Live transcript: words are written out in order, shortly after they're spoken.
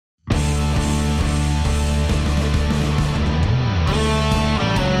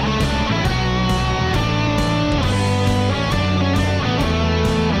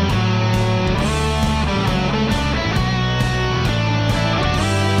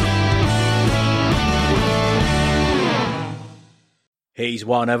He's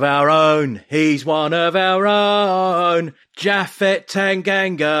one of our own. He's one of our own. Japhet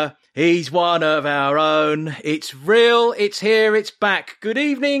Tanganga. He's one of our own. It's real, it's here, it's back. Good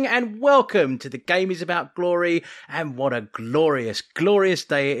evening and welcome to The Game is About Glory. And what a glorious, glorious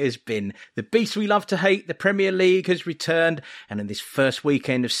day it has been. The beast we love to hate, the Premier League, has returned. And in this first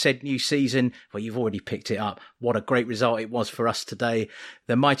weekend of said new season, well, you've already picked it up. What a great result it was for us today.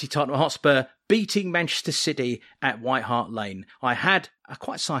 The mighty Tottenham Hotspur beating Manchester City at White Hart Lane. I had a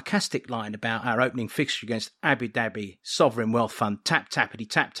quite sarcastic line about our opening fixture against Abu Dhabi Sovereign Wealth Fund. Tap, tappity,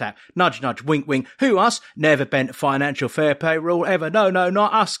 tap, tap. Nudge, nudge, wink, wink. Who, us? Never bent a financial fair play rule ever. No,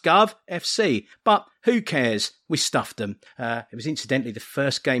 not us, Gov. FC. But who cares? We stuffed them. It was incidentally the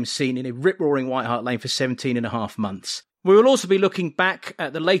first game seen in a rip-roaring White Hart Lane for 17 and a half months. We will also be looking back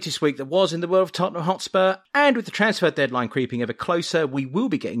at the latest week that was in the world of Tottenham Hotspur, and with the transfer deadline creeping ever closer, we will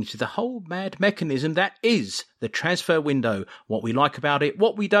be getting into the whole mad mechanism that is the transfer window, what we like about it,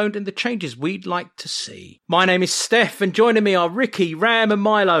 what we don't, and the changes we'd like to see. My name is Steph, and joining me are Ricky, Ram and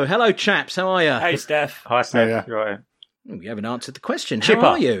Milo. Hello, chaps. How are you? Hey, Steph. Hi, Steph. Yeah. You're right. You haven't answered the question. Chipper. How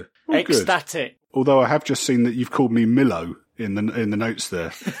are you? Oh, good. Ecstatic. Although I have just seen that you've called me Milo in the notes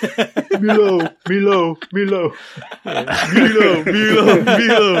there. Milo.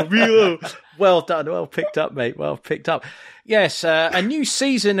 Well done. Well picked up, mate. Well picked up. Yes, a new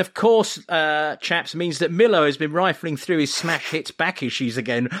season, of course, chaps, means that Milo has been rifling through his smash hits back issues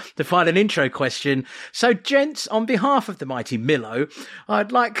again to find an intro question. So, gents, on behalf of the mighty Milo,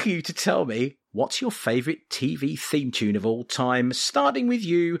 I'd like you to tell me, what's your favourite TV theme tune of all time? Starting with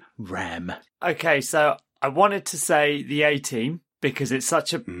you, Ram. Okay, so I wanted to say the A-Team because it's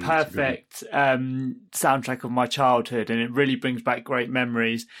such a perfect soundtrack of my childhood and it really brings back great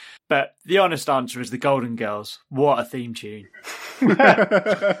memories. But the honest answer is the Golden Girls. What a theme tune.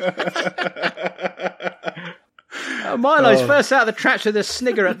 Milo's first out of the traps with a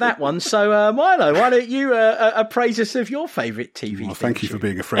snigger at that one. So, Milo, why don't you appraise us of your favourite TV Well, theme thank you tune? for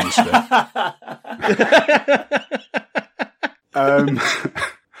being a friend, Steph. I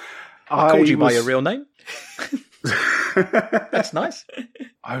called you by your real name. That's nice.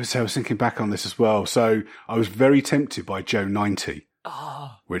 I was thinking back on this as well. So I was very tempted by Joe 90,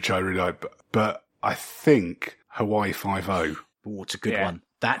 which I really like. But I think Hawaii 5-0. Oh, it's a good one.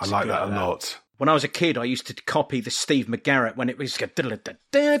 That's I like good. that a lot. When I was a kid, I used to copy the Steve McGarrett when it was and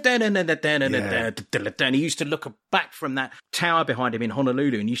he used to look back from that tower behind him in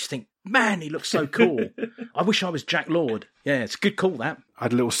Honolulu and you used to think, man, he looks so cool. I wish I was Jack Lord. Yeah, it's a good call, that. I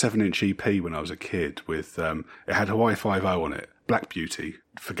had a little 7-inch EP when I was a kid with, it had Hawaii 5-0 on it, Black Beauty,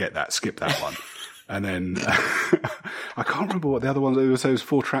 forget that, skip that one. And then, I can't remember what the other one was. There was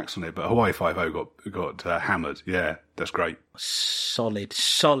 4 tracks on it, but Hawaii 5-0 got hammered. Yeah, that's great. Solid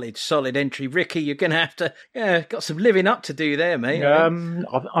entry. Ricky, you're going to have to, got some living up to do there, mate. I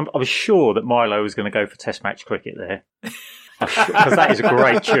was sure that Milo was going to go for Test match cricket there. Because that is a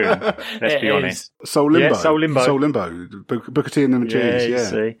great tune, let's be honest. Soul Limbo. Yeah, Soul Limbo. Booker T and them G's, you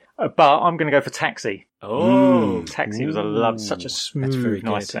see. But I'm going to go for Taxi. Oh, Taxi was such a smooth,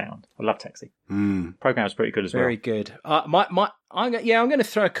 nice sound. I love Taxi. Programme was pretty good as well. Very good. I'm going to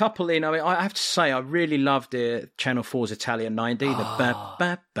throw a couple in. I mean, I have to say, I really loved Channel 4's Italian 90. The ba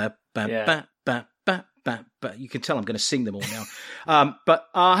ba ba ba ba ba ba ba. But you can tell I'm going to sing them all now. But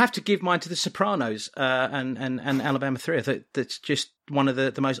I have to give mine to The Sopranos and Alabama 3. That's just one of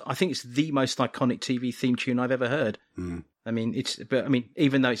the most. I think it's the most iconic TV theme tune I've ever heard. I mean,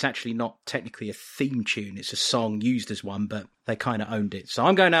 even though it's actually not technically a theme tune, it's a song used as one, but they kind of owned it. So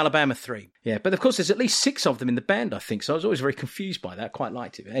I'm going Alabama 3. Yeah, but of course there's at least 6 of them in the band, I think. So I was always very confused by that. I quite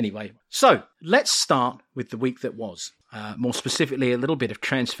liked it. Anyway, so let's start with the week that was. More specifically, a little bit of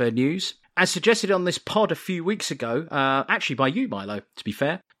transfer news. As suggested on this pod a few weeks ago, actually by you, Milo, to be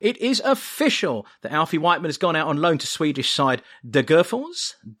fair, it is official that Alfie Whiteman has gone out on loan to Swedish side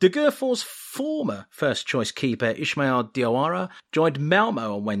Degerfors. Degerfors' former first-choice keeper, Ismail Diawara, joined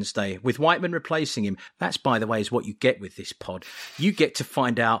Malmo on Wednesday, with Whiteman replacing him. That's, by the way, is what you get with this pod. You get to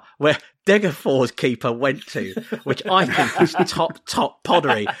find out where Degerfors' keeper went to, which I think is top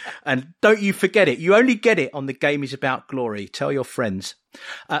poddery. And don't you forget it. You only get it on The Game is About Glory. Tell your friends.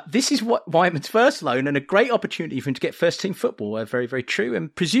 This is what Whiteman's first loan and a great opportunity for him to get first-team football. Very, very true.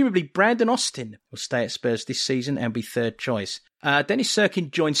 And presumably Brandon Austin will stay at Spurs this season and be third choice. Dennis Serkin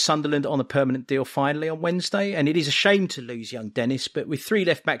joined Sunderland on a permanent deal finally on Wednesday, and it is a shame to lose young Dennis, but with 3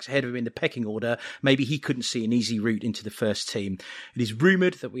 left-backs ahead of him in the pecking order, maybe he couldn't see an easy route into the first team. It is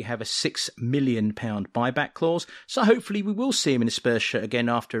rumoured that we have a £6 million buyback clause, so hopefully we will see him in a Spurs shirt again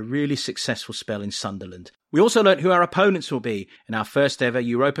after a really successful spell in Sunderland. We also learnt who our opponents will be in our first ever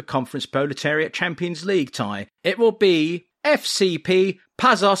Europa Conference Proletariat Champions League tie. It will be FCP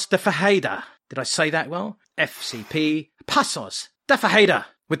Paços de Ferreira. Did I say that well? FCP Paços de Ferreira.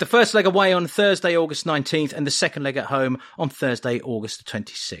 With the first leg away on Thursday, August 19th, and the second leg at home on Thursday, August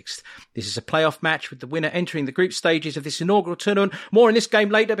 26th. This is a playoff match with the winner entering the group stages of this inaugural tournament. More in this game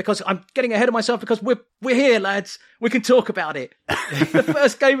later because I'm getting ahead of myself because we're here, lads. We can talk about it. The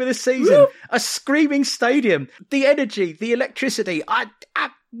first game of the season, a screaming stadium, the energy, the electricity.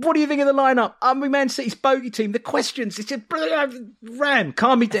 What do you think of the lineup? Man City's bogey team, the questions. It's just Ram.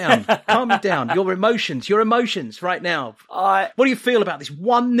 Calm me down. Calm me down. Your emotions right now. What do you feel about this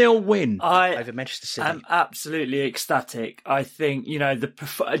 1-0 win over Manchester City? I'm absolutely ecstatic. I think,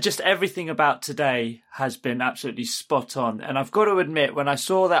 just everything about today has been absolutely spot on. And I've got to admit, when I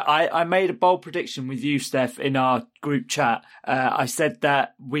saw that, I made a bold prediction with you, Steph, in our group chat. I said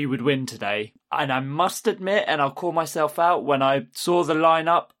that we would win today. And I must admit, and I'll call myself out, when I saw the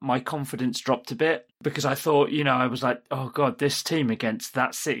lineup, my confidence dropped a bit because I thought, I was like, oh God, this team against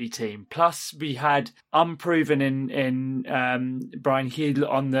that City team. Plus we had unproven in Bryan Gil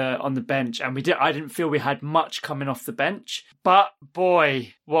on the bench, and I didn't feel we had much coming off the bench. But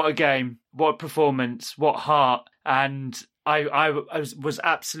boy, what a game, what a performance, what heart. And I was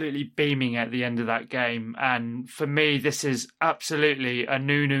absolutely beaming at the end of that game. And for me, this is absolutely a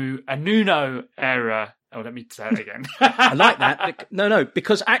Nuno era. Oh, let me say it again. I like that. No,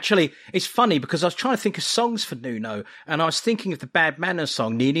 because actually it's funny because I was trying to think of songs for Nuno and I was thinking of the Bad Manners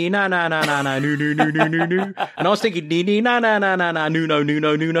song, Ni Ni Na Na Na Na Na Nu Nu Nu Nu Nu Nu. And I was thinking Ni Ni Na Na Na Na Na Nuno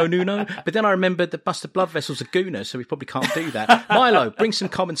Nuno Nuno Nuno. But then I remembered that Busted Blood Vessel's a gooner, so we probably can't do that. Milo, bring some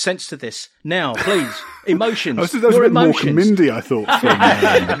common sense to this now, please. Emotions. That was a bit more Mindy, I thought.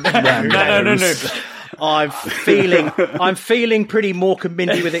 No. I'm feeling pretty Morecambe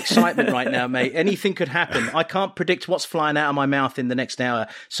Mindy with excitement right now, mate. Anything could happen. I can't predict what's flying out of my mouth in the next hour.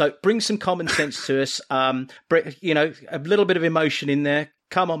 So bring some common sense to us. A little bit of emotion in there.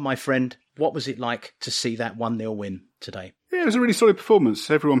 Come on, my friend. What was it like to see that 1-0 win today? Yeah, it was a really solid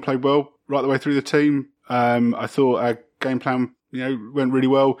performance. Everyone played well right the way through the team. I thought our game plan, went really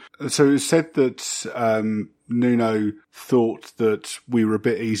well. So it was said that Nuno thought that we were a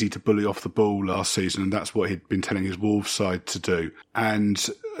bit easy to bully off the ball last season, and that's what he'd been telling his Wolves side to do. And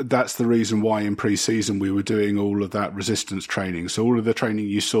that's the reason why in pre-season we were doing all of that resistance training. So all of the training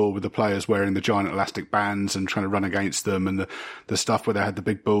you saw with the players wearing the giant elastic bands and trying to run against them, and the stuff where they had the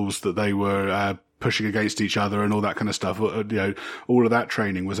big balls that they were pushing against each other and all that kind of stuff. All of that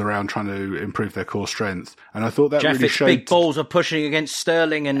training was around trying to improve their core strength. And I thought that really showed. Big balls are pushing against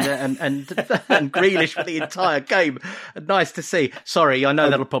Sterling and Grealish for the entire game. Nice to see. Sorry, I know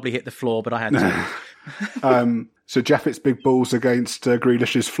that'll probably hit the floor, but I had to. So Jaffet's big balls against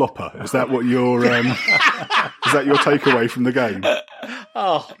Grealish's flopper. Is that what your is that your takeaway from the game?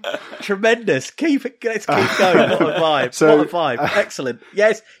 Oh, tremendous! Let's keep going. What a vibe! What a vibe! Excellent.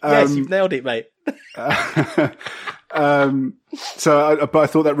 Yes, you've nailed it, mate. But I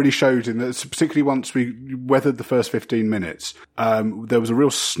thought that really showed in that, particularly once we weathered the first 15 minutes, there was a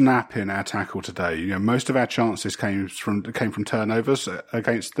real snap in our tackle today. Most of our chances came from turnovers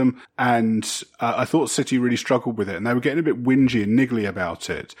against them, and I thought City really struggled with it, and they were getting a bit whingy and niggly about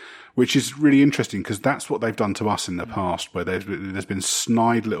it, which is really interesting because that's what they've done to us in the past, where there's been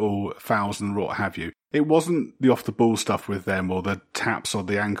snide little fouls and what have you. It wasn't the off-the-ball stuff with them or the taps or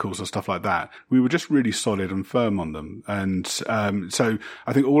the ankles or stuff like that. We were just really solid and firm on them. And so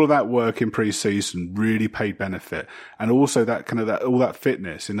I think all of that work in pre-season really paid benefit. And also all that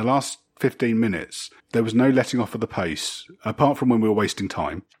fitness. In the last 15 minutes, there was no letting off of the pace, apart from when we were wasting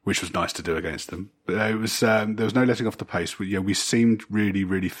time, which was nice to do against them. But there was no letting off the pace. We seemed really,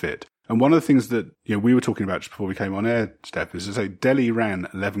 really fit. And one of the things that we were talking about just before we came on air, Steph, is to say Delhi ran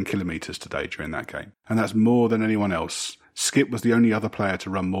 11 kilometres today during that game. And that's more than anyone else. Skip was the only other player to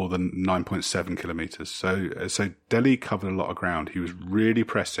run more than 9.7 kilometres. So Delhi covered a lot of ground. He was really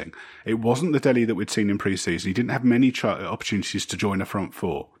pressing. It wasn't the Delhi that we'd seen in pre-season. He didn't have many opportunities to join a front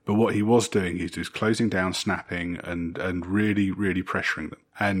four. But what he was doing, he was closing down, snapping, and really, really pressuring them.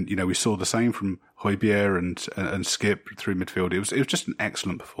 And, we saw the same from Højbjerg and Skip through midfield. It was just an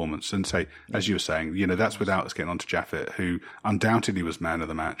excellent performance. And so, as you were saying, that's without us getting on to Jaffet, who undoubtedly was man of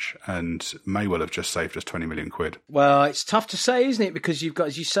the match and may well have just saved us 20 million quid. Well, it's tough to say, isn't it? Because you've got,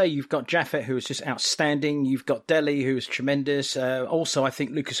 as you say, you've got Jaffet, who was just outstanding. You've got Delhi, who was tremendous. Also, I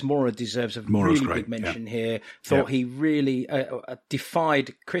think Lucas Moura deserves a really big mention here. Thought he really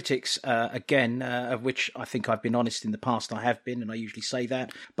defied critics again, of which I think I've been honest in the past. I have been, and I usually say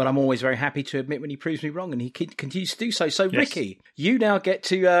that. But I'm always very happy to admit when he proves me wrong, and he continues to do so. So, yes. Ricky, you now get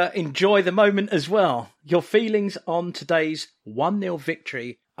to enjoy the moment as well. Your feelings on today's 1-0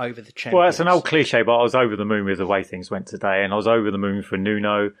 victory over the champions. Well, it's an old cliche, but I was over the moon with the way things went today, and I was over the moon for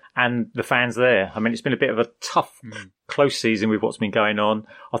Nuno and the fans there. I mean, it's been a bit of a tough, close season with what's been going on.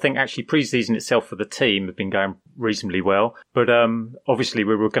 I think actually pre-season itself for the team had been going reasonably well, but obviously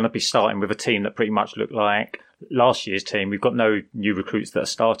we were going to be starting with a team that pretty much looked like last year's team. We've got no new recruits that are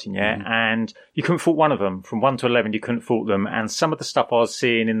starting yet, and you couldn't fault one of them. From 1 to 11, you couldn't fault them. And some of the stuff I was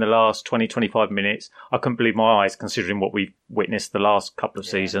seeing in the last 20, 25 minutes, I couldn't believe my eyes, considering what we've witnessed the last couple of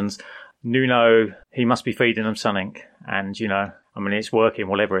seasons. Nuno, he must be feeding them something. And, you know, I mean, it's working,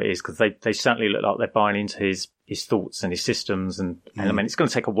 whatever it is, because they certainly look like they're buying into his thoughts and his systems. And I mean, it's going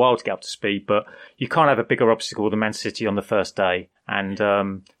to take a while to get up to speed, but you can't have a bigger obstacle than Man City on the first day. And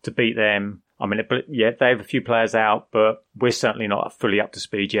to beat them, I mean, yeah, they have a few players out, but we're certainly not fully up to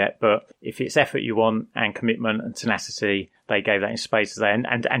speed yet. But if it's effort you want and commitment and tenacity, they gave that in spades today.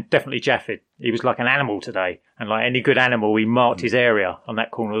 And definitely Jaffid. He was like an animal today. And like any good animal, he marked his area on that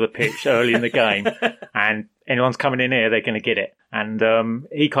corner of the pitch early in the game. And anyone's coming in here, they're going to get it. And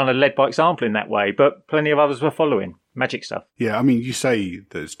he kind of led by example in that way. But plenty of others were following. Magic stuff. Yeah, I mean, you say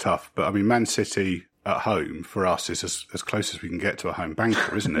that it's tough, but I mean, Man City at home for us is as close as we can get to a home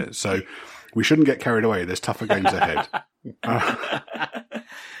banker, isn't it? So we shouldn't get carried away. There's tougher games ahead.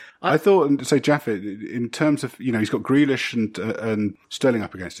 I thought, say Jaffid, in terms of, you know, he's got Grealish and Sterling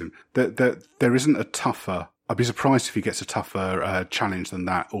up against him, that there isn't a tougher, I'd be surprised if he gets a tougher challenge than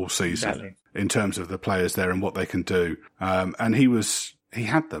that all season. Exactly. In terms of the players there and what they can do. And he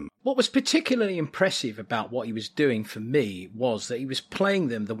had them. What was particularly impressive about what he was doing for me was that he was playing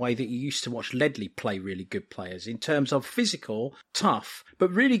them the way that you used to watch Ledley play really good players, in terms of physical, tough,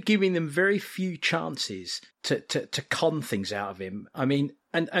 but really giving them very few chances to con things out of him. I mean,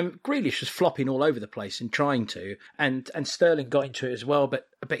 and Grealish was flopping all over the place and trying to, and Sterling got into it as well, but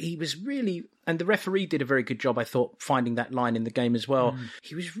he was really, and the referee did a very good job, I thought, finding that line in the game as well.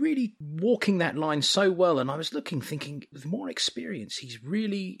 He was really walking that line so well, and I was thinking, with more experience,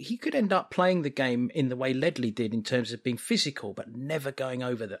 he could end up playing the game in the way Ledley did in terms of being physical, but never going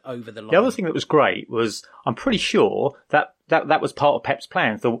over the line. The other thing that was great was, I'm pretty sure that was part of Pep's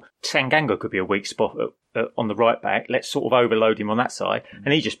plan. So Tanganga could be a weak spot on the right back. Let's sort of overload him on that side.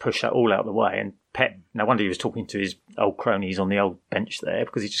 And he just pushed that all out of the way. And Pep, no wonder he was talking to his old cronies on the old bench there,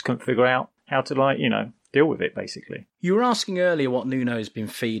 because he just couldn't figure out how to, deal with it, basically. You were asking earlier what Nuno has been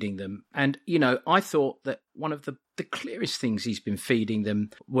feeding them. And, I thought that one of the clearest things he's been feeding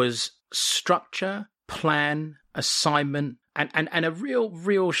them was structure, plan, assignment, and a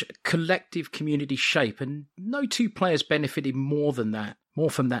real collective community shape. And no two players benefited more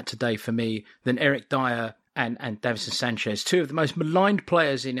from that today for me than Eric Dyer and Davinson Sanchez, two of the most maligned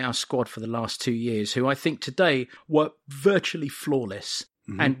players in our squad for the last 2 years, who I think today were virtually flawless.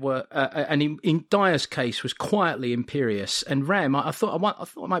 And were and in Dyer's case was quietly imperious. And Ram, I thought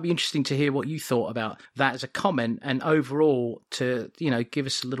it might be interesting to hear what you thought about that as a comment, and overall to give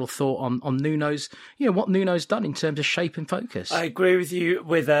us a little thought on Nuno's what Nuno's done in terms of shape and focus. I agree with you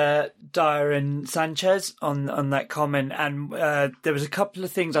with Dyer and Sanchez on that comment, and there was a couple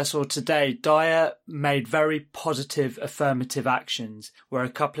of things I saw today. Dyer made very positive affirmative actions, where a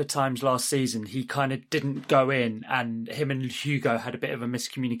couple of times last season he kind of didn't go in, and him and Hugo had a bit of a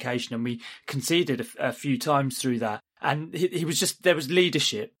miscommunication, and we conceded a few times through that. And there was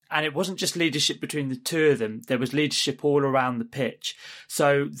leadership, and it wasn't just leadership between the two of them. There was leadership all around the pitch.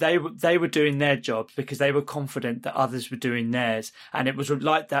 So they were doing their jobs because they were confident that others were doing theirs. And it was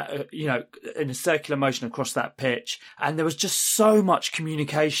like that, in a circular motion across that pitch. And there was just so much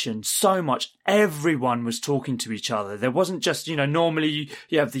communication, so much. Everyone was talking to each other. There wasn't just, normally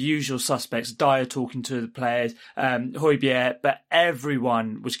you have the usual suspects, Dyer talking to the players, Højbjerg, but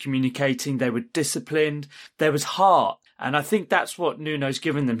everyone was communicating. They were disciplined. There was heart. And I think that's what Nuno's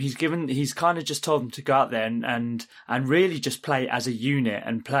given them. He's kind of just told them to go out there and really just play as a unit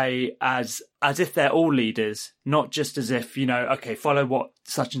and play as if they're all leaders, not just as if, okay, follow what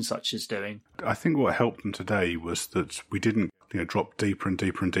such and such is doing. I think what helped them today was that we didn't drop deeper and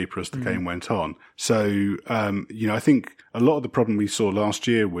deeper and deeper as the game went on. So, I think a lot of the problem we saw last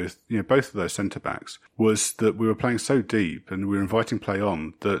year with, both of those centre-backs was that we were playing so deep and we were inviting play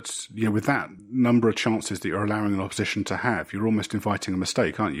on that, with that number of chances that you're allowing an opposition to have, you're almost inviting a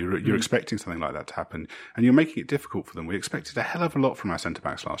mistake, aren't you? You're expecting something like that to happen, and you're making it difficult for them. We expected a hell of a lot from our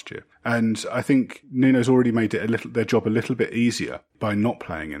centre-backs last year. And I think Nuno's already made it their job a little bit easier by not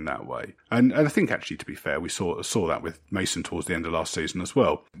playing in that way. And I think actually, to be fair, we saw that with Mason towards the end of last season as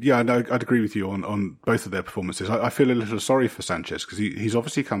well. Yeah, I'd agree with you on both of their performances. I feel a little sorry for Sanchez because he's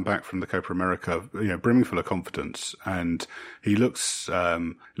obviously come back from the Copa America, brimming full of confidence, and he looks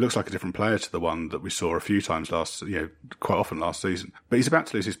like a different player to the one that we saw a few times quite often last season. But he's about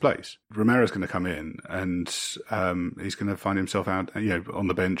to lose his place. Romero's going to come in, and he's going to find himself out, on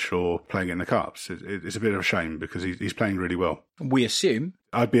the bench or playing in the cups. It's a bit of a shame because he's playing really well. We assume.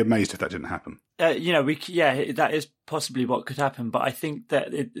 I'd be amazed if that didn't happen. That is possibly what could happen. But I think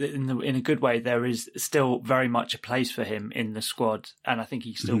that in a good way, there is still very much a place for him in the squad, and I think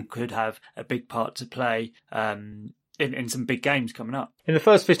he still could have a big part to play in some big games coming up. In the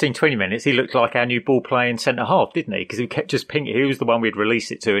first 15-20 minutes, he looked like our new ball-playing centre-half, didn't he? Because he kept just pinging. He was the one we'd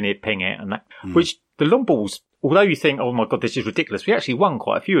release it to, and he'd ping it, and that. Which the long balls, although you think, oh my God, this is ridiculous, we actually won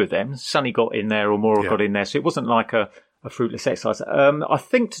quite a few of them. Sonny got in there, or Mora got in there, so it wasn't like a fruitless exercise. I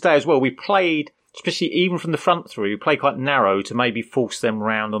think today as well, we played, especially even from the front through, we played quite narrow to maybe force them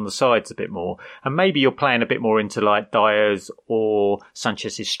round on the sides a bit more. And maybe you're playing a bit more into like Dyer's or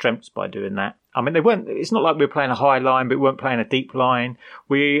Sanchez's strengths by doing that. I mean, it's not like we were playing a high line, but we weren't playing a deep line.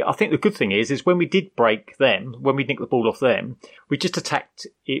 I think the good thing is when we did break them, when we nicked the ball off them, we just attacked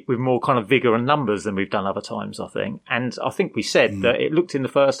it with more kind of vigour and numbers than we've done other times, I think. And I think we said that it looked in the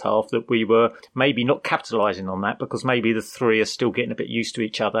first half that we were maybe not capitalising on that because maybe the three are still getting a bit used to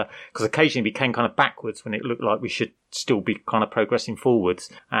each other, because occasionally we came kind of backwards when it looked like we should still be kind of progressing forwards.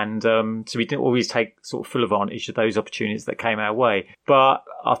 And so we didn't always take sort of full advantage of those opportunities that came our way. But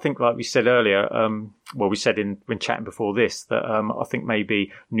I think, like we said earlier, we said when chatting before this, that I think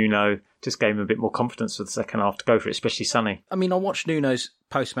maybe Nuno just gave him a bit more confidence for the second half to go for it, especially Sonny. I mean, I watched Nuno's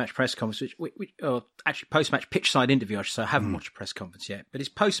post-match press conference, actually post-match pitch side interview, I should say. I haven't watched a press conference yet, but his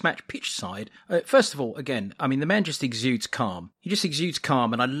post-match pitch side, first of all, again, I mean, the man just exudes calm. He just exudes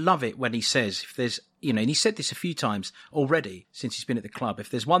calm, and I love it when he says, if there's, and he said this a few times already since he's been at the club,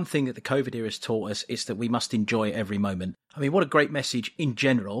 if there's one thing that the COVID era has taught us, it's that we must enjoy every moment. I mean, what a great message in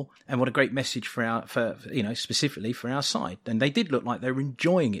general, and what a great message for specifically for our side. And they did look like they were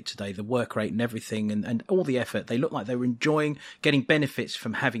enjoying it today, the work rate and everything, and all the effort. They looked like they were enjoying getting benefits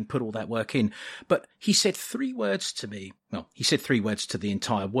from having put all that work in. But he said 3 words to me. Well, he said 3 words to the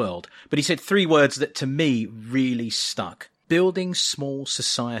entire world, but he said 3 words that to me really stuck. Building small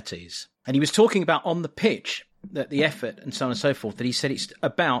societies. And he was talking about on the pitch, that the effort and so on and so forth, that he said it's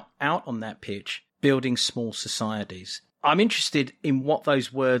about out on that pitch, building small societies. I'm interested in what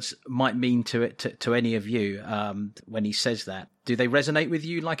those words might mean to any of you when he says that. Do they resonate with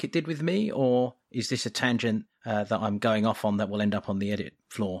you like it did with me, or is this a tangent that I'm going off on that will end up on the edit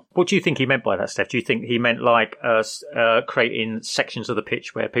floor? What do you think he meant by that, Steph? Do you think he meant like creating sections of the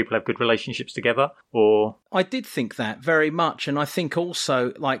pitch where people have good relationships together, or? I did think that very much, and I think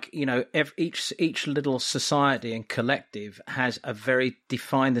also, like, each little society and collective has a very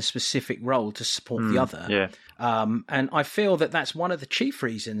defined and specific role to support the other. Yeah. And I feel that that's one of the chief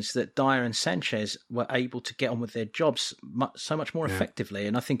reasons that Dyer and Sanchez were able to get on with their jobs so much more effectively.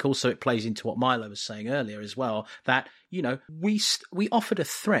 And I think also it plays into what Milo was saying earlier as well, that, we offered a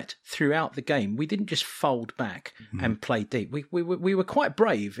threat throughout the game. We didn't just fold back and play deep. We were quite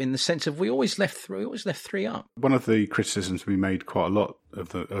brave in the sense of we always left 3 up. One of the criticisms we made quite a lot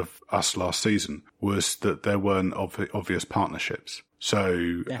of us last season was that there weren't obvious partnerships.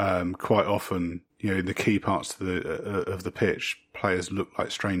 So quite often, in the key parts of the pitch, players look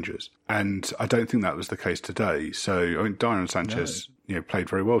like strangers, and I don't think that was the case today. So I mean, Dyer and Sanchez, played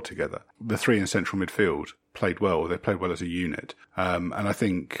very well together. The 3 in central midfield played well. They played well as a unit, and I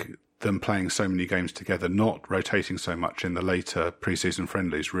think them playing so many games together, not rotating so much in the later pre-season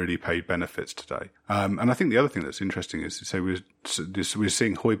friendlies, really paid benefits today. And I think the other thing that's interesting is to say we're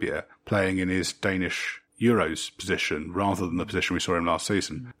seeing Højbjerg playing in his Danish Euros position rather than the position we saw him last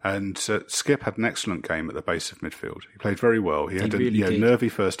season. And Skip had an excellent game at the base of midfield. He played very well. He had a nervy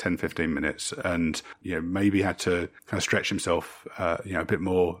first 10-15 minutes, and maybe had to kind of stretch himself a bit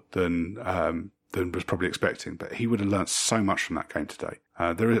more than was probably expecting. But he would have learnt so much from that game today.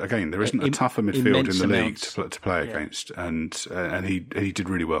 There isn't a tougher midfield in the league to play against, and he did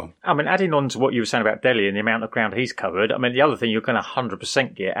really well. I mean, adding on to what you were saying about Dele and the amount of ground he's covered, I mean, the other thing you're going to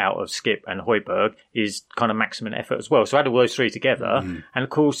 100% get out of Skip and Højbjerg is kind of maximum effort as well. So add all those 3 together, and of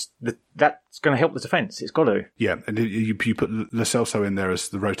course that's going to help the defence. It's got to. Yeah, and you put Lo Celso in there as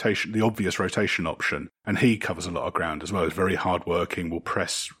the obvious rotation option, and he covers a lot of ground as well. He's very hard-working, will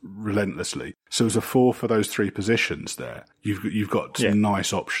press relentlessly. So as a 4 for those 3 positions there, you've got some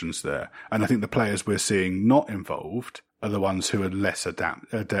nice options there. And I think the players we're seeing not involved are the ones who are less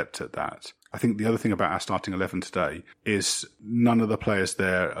adept at that. I think the other thing about our starting 11 today is none of the players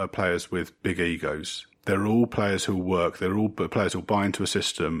there are players with big egos. They're all players who work. They're all players who buy into a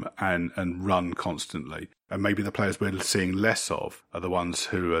system and run constantly. And maybe the players we're seeing less of are the ones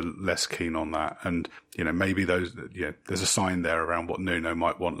who are less keen on that. And, maybe there's a sign there around what Nuno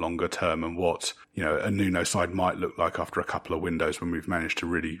might want longer term and what, a Nuno side might look like after a couple of windows when we've managed to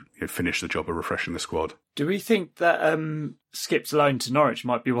really finish the job of refreshing the squad. Do we think that Skip's loan to Norwich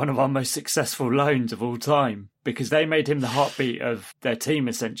might be one of our most successful loans of all time? Because they made him the heartbeat of their team,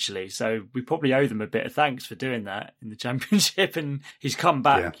 essentially. So we probably owe them a bit of thanks for doing that in the Championship. And he's come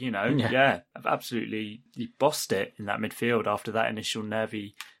back, absolutely. He bossed it in that midfield after that initial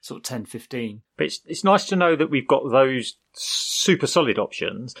nervy sort of 10-15. But it's nice to know that we've got those super solid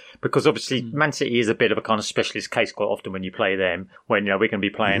options, because obviously Man City is a bit of a kind of specialist case quite often when you play them, when we're going to be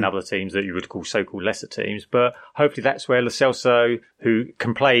playing other teams that you would call so-called lesser teams. But hopefully that's where Lo Celso, who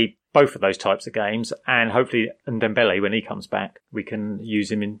can play both of those types of games, and hopefully Dembele, when he comes back, we can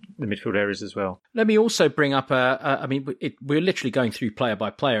use him in the midfield areas as well. Let me also bring up, we're literally going through player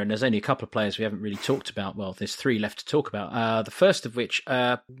by player, and there's only a couple of players we haven't really talked about. Well, there's 3 left to talk about. The first of which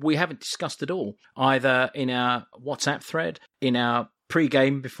we haven't discussed at all, either in our WhatsApp thread, in our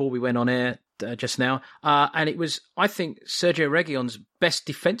pre-game before we went on air just now, and it was, I think, Sergio Reguilón's best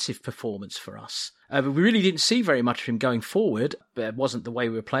defensive performance for us. We really didn't see very much of him going forward. It wasn't the way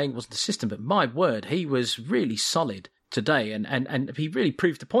we were playing, it wasn't the system, but my word, he was really solid today, and he really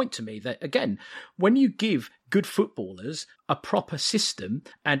proved the point to me that, again, when you give good footballers a proper system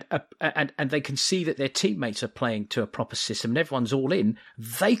and they can see that their teammates are playing to a proper system and everyone's all in,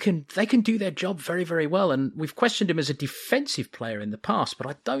 they can do their job very, very well. And we've questioned him as a defensive player in the past, but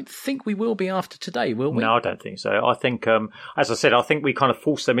I don't think we will be after today, will we? No, I don't think so. I think, as I said, I think we kind of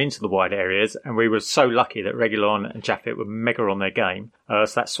forced them into the wide areas, and we were so lucky that Reguilón and Japhet were mega on their game. So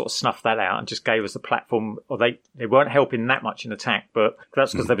that sort of snuffed that out and just gave us the platform. Or they weren't helping that much in attack, but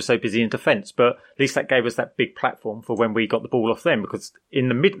that's because they were so busy in defence. But at least that gave us that big platform for when we got the ball off them, because in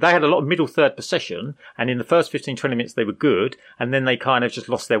the they had a lot of middle third possession, and in the first 15-20 minutes they were good, and then they kind of just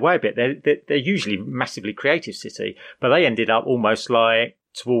lost their way a bit. They're usually massively creative, City, but they ended up almost like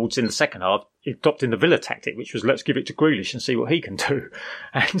towards in the second half adopting the Villa tactic, which was let's give it to Grealish and see what he can do.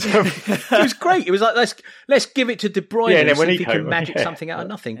 And it was great. It was like let's give it to De Bruyne and see if he can magic something out of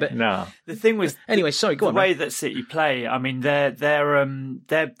nothing. But no, the thing was, anyway, sorry, go on. The way that City play, I mean, their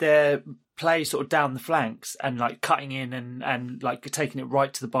play sort of down the flanks and like cutting in and like taking it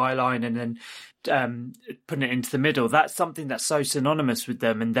right to the byline and then putting it into the middle. That's something that's so synonymous with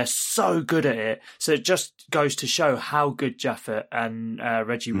them, and they're so good at it. So it just goes to show how good Japhet and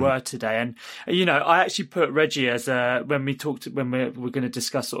Reggie were today. And I actually put Reggie as when we're going to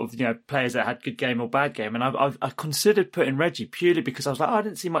discuss sort of players that had good game or bad game, and I considered putting Reggie purely because I was like, I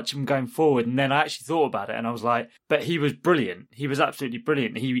didn't see much of him going forward, and then I actually thought about it and I was like, but he was brilliant. He was absolutely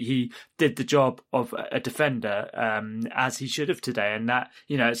brilliant. He did the job of a defender as he should have today, and that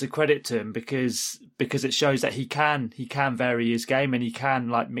it's a credit to him because it shows that he can vary his game and he can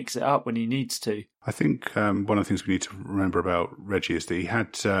like mix it up when he needs to. I think one of the things we need to remember about Reggie is that he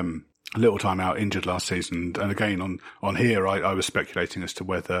had a little time out injured last season, and again on here I was speculating as to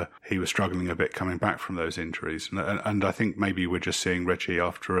whether he was struggling a bit coming back from those injuries, and I think maybe we're just seeing Reggie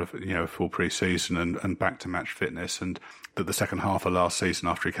after a full pre-season and back to match fitness, and that the second half of last season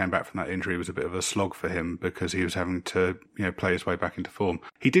after he came back from that injury was a bit of a slog for him because he was having to play his way back into form.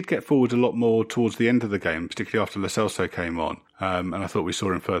 He did get forward a lot more towards the end of the game, particularly after Lo Celso came on, and I thought we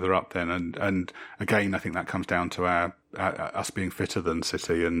saw him further up then, and again I think that comes down to us being fitter than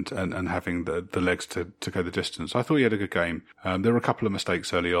City and having the legs to go the distance. I thought he had a good game. There were a couple of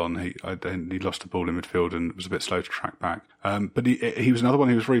mistakes early on. He lost the ball in midfield and was a bit slow to track back. But he was another one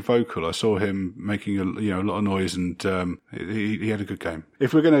who was very vocal. I saw him making a lot of noise, and he had a good game.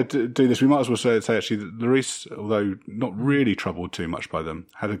 If we're going to do this, we might as well say actually that Lloris, although not really troubled too much by them,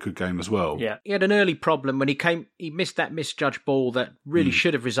 had a good game as well. Yeah, he had an early problem when he missed that misjudged ball that really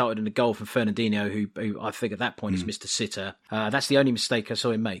should have resulted in a goal from Fernandinho, who I think at that point is Mr. Sitter. That's the only mistake I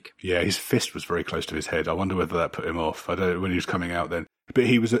saw him make. Yeah, his fist was very close to his head. I wonder whether that put him off. I don't know when he was coming out then. But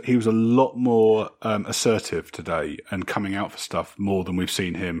he was a lot more assertive today and coming out for stuff more than we've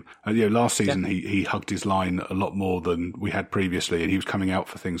seen him. Last season he hugged his line a lot more than we had previously, and he was coming out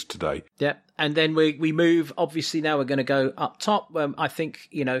for things today. Yeah, and then we move. Obviously, now we're going to go up top. I think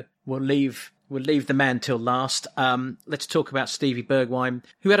we'll leave the man till last. Let's talk about Stevie Bergwijn,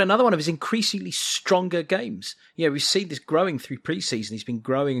 who had another one of his increasingly stronger games. We've seen this growing through pre-season. He's been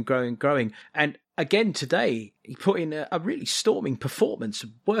growing and growing and growing. And again today, he put in a really storming performance,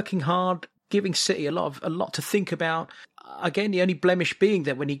 working hard, giving City a lot to think about. again, the only blemish being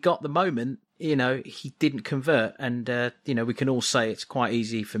that when he got the moment, he didn't convert. And, we can all say it's quite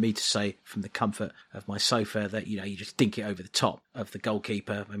easy for me to say from the comfort of my sofa that, you just dink it over the top of the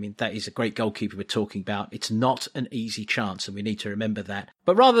goalkeeper. I mean, that is a great goalkeeper we're talking about. It's not an easy chance, and we need to remember that.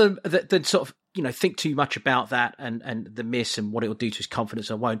 But rather than sort of, think too much about that and the miss and what it will do to his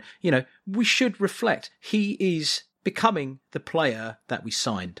confidence or won't, we should reflect. He is becoming the player that we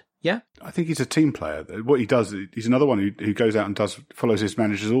signed. Yeah, I think he's a team player. What he does, he's another one who goes out and follows his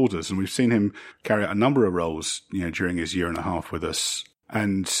manager's orders, and we've seen him carry out a number of roles, during his year and a half with us,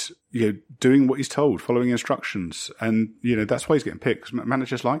 and doing what he's told, following instructions, and that's why he's getting picked.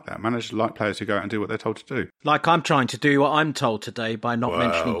 Managers like that. Managers like players who go out and do what they're told to do. Like I'm trying to do what I'm told today by not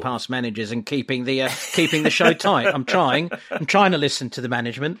mentioning past managers and keeping the show tight. I'm trying to listen to the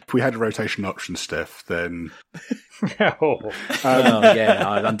management. If we had a rotation option, Steph, then. Yeah,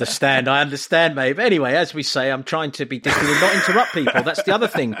 I understand, mate. But anyway, as we say, I'm trying to be disciplined and not interrupt people. That's the other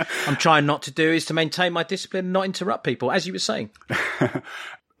thing I'm trying not to do, is to maintain my discipline and not interrupt people, as you were saying.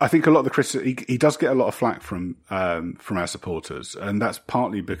 I think a lot of the criticism, he does get a lot of flack from our supporters, and that's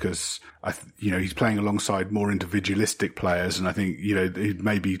partly because he's playing alongside more individualistic players, and I think he'd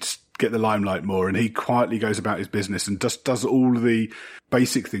maybe get the limelight more, and he quietly goes about his business and just does all the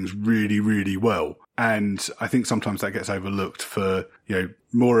basic things really, really well. And I think sometimes that gets overlooked for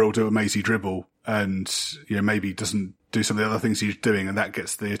Moore will do a mazy dribble and maybe doesn't do some of the other things he's doing, and that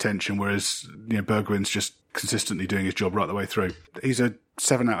gets the attention, whereas Bergwijn's just consistently doing his job right the way through. He's a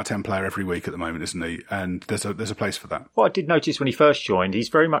 7 out of 10 player every week at the moment, isn't he? And there's a place for that. What I did notice when he first joined, he's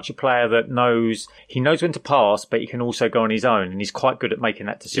very much a player that knows when to pass, but he can also go on his own, and he's quite good at making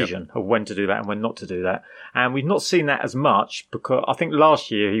that decision of when to do that and when not to do that. And we've not seen that as much, because I think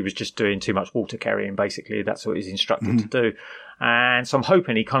last year he was just doing too much water carrying, basically. That's what he's instructed to do. And so I'm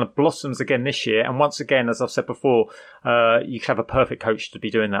hoping he kind of blossoms again this year. And once again, as I've said before, you could have a perfect coach to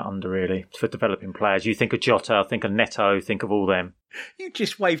be doing that under, really, for developing players. You think of Jota, think of Neto, think of all them. You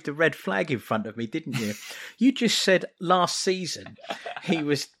just waved a red flag in front of me, didn't you? You just said last season he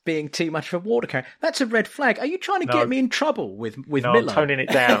was being too much of a water carrier. That's a red flag. Are you trying to get me in trouble with Miller? I'm toning it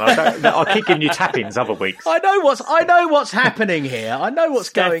down. I'll keep giving you tap-ins other weeks. I know what's happening here. I know what's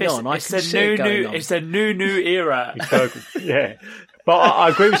going on. It's a new era. Yeah. But I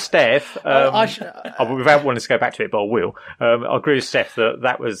agree with Steph. Without wanting to go back to it, but I will. I agree with Steph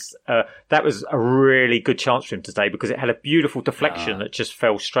that was a really good chance for him today, because it had a beautiful deflection that just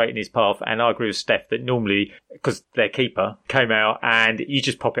fell straight in his path. And I agree with Steph that normally, because their keeper came out and you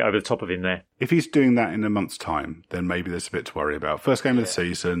just pop it over the top of him there. If he's doing that in a month's time, then maybe there's a bit to worry about. First game of the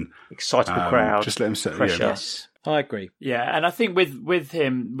season, excitable crowd. Just let him set pressure. Yes. I agree. Yeah, and I think with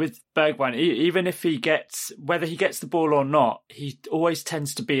Bergwijn, even if whether he gets the ball or not, he always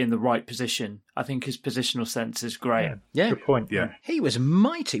tends to be in the right position. I think his positional sense is great. Yeah. Good point. Yeah. He was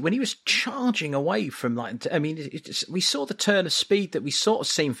mighty when he was charging away from we saw the turn of speed that we sort of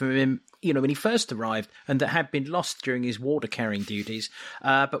seen from him, when he first arrived, and that had been lost during his water carrying duties.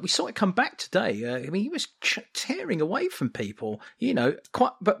 But we saw it come back today. He was tearing away from people,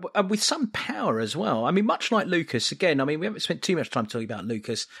 but with some power as well. Much like Lucas, again, we haven't spent too much time talking about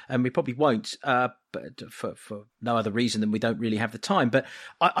Lucas, and we probably won't, but for no other reason than we don't really have the time. But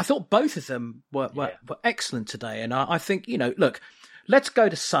I thought both of them were excellent today. And I think, look, let's go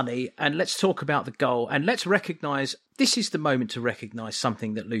to Sonny and let's talk about the goal, and let's recognise this is the moment to recognise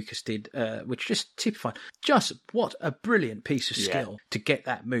something that Lucas did, which just typified just what a brilliant piece of skill to get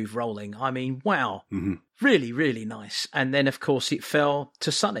that move rolling. Wow. Mm-hmm. Really, really nice. And then, of course, it fell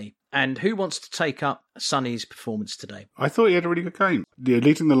to Sonny. And who wants to take up Sonny's performance today? I thought he had a really good game.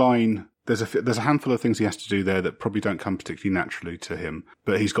 Leading the line, there's a handful of things he has to do there that probably don't come particularly naturally to him,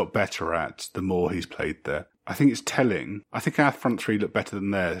 but he's got better at the more he's played there. I think it's telling. I think our front three look better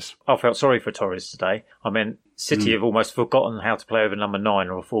than theirs. I felt sorry for Torres today. City have almost forgotten how to play over number 9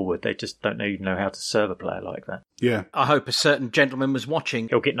 or a forward. They just don't even know how to serve a player like that. Yeah. I hope a certain gentleman was watching.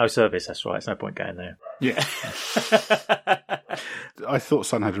 He'll get no service, that's right. There's no point going there. Yeah. I thought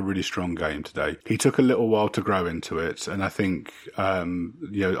Son had a really strong game today. He took a little while to grow into it, and I think,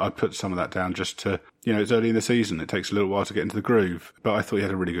 I put some of that down just to, it's early in the season. It takes a little while to get into the groove. But I thought he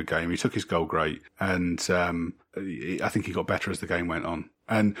had a really good game. He took his goal great, and I think he got better as the game went on.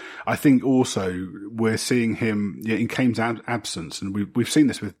 And I think also we're seeing him in Kane's absence, and we've seen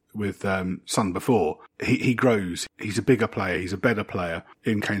this with Son before. He grows. He's a bigger player. He's a better player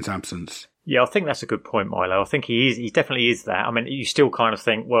in Kane's absence. Yeah, I think that's a good point, Milo. I think he definitely is that. I mean, you still kind of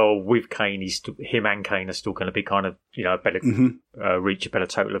think, well, with Kane, him and Kane are still going to be kind of, a better, reach a better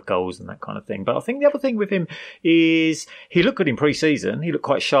total of goals and that kind of thing. But I think the other thing with him is he looked good in pre-season. He looked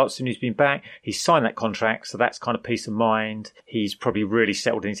quite sharp as soon as he's been back. He's signed that contract, so that's kind of peace of mind. He's probably really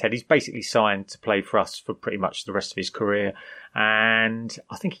settled in his head. He's basically signed to play for us for pretty much the rest of his career. And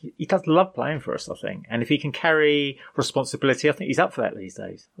I think he does love playing for us, I think. And if he can carry responsibility, I think he's up for that these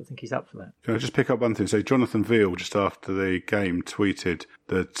days. I think he's up for that. Can I just pick up one thing? So Jonathan Veal, just after the game, tweeted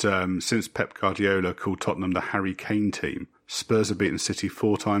that since Pep Guardiola called Tottenham the Harry Kane team, Spurs have beaten City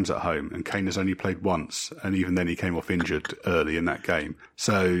 4 times at home, and Kane has only played once, and even then he came off injured early in that game.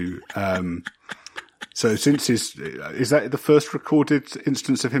 So since is that the first recorded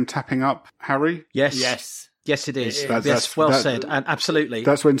instance of him tapping up Harry? Yes, it is. That's well said, and absolutely.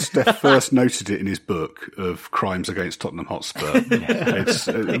 That's when Steph first noted it in his book of crimes against Tottenham Hotspur. It's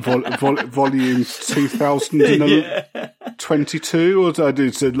volume 2022, or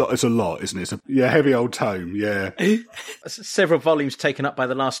it's a lot, isn't it? It's a heavy old tome. Yeah, several volumes taken up by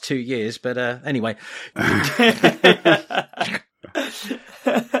the last 2 years, but anyway.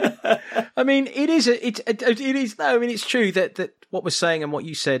 I mean, it's true that what we're saying and what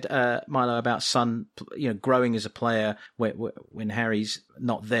you said, Milo, about Son, growing as a player when Harry's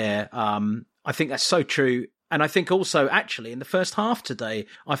not there. I think that's so true. And I think also, actually, in the first half today,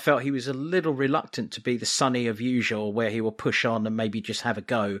 I felt he was a little reluctant to be the Sonny of usual, where he will push on and maybe just have a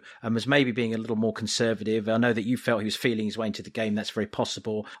go, and was maybe being a little more conservative. I know that you felt he was feeling his way into the game. That's very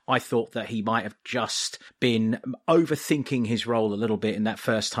possible. I thought that he might have just been overthinking his role a little bit in that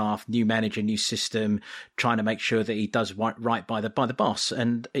first half. New manager, new system, trying to make sure that he does right by the boss.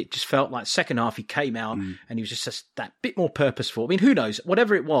 And it just felt like second half he came out and he was just that bit more purposeful. I mean, who knows?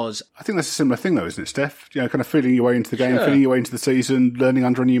 Whatever it was. I think that's a similar thing, though, isn't it, Steph? Kind of feeling your way into the game, feeling your way into the season, learning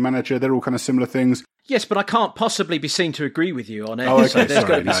under a new manager. They're all kind of similar things. Yes, but I can't possibly be seen to agree with you on it. Oh, okay, so there's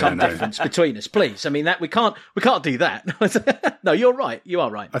got to be some difference between us, please. I mean, that we can't do that. No, you're right. You are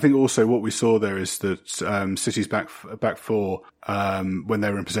right. I think also what we saw there is that City's back four when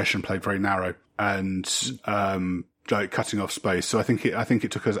they were in possession played very narrow and cutting off space. So I think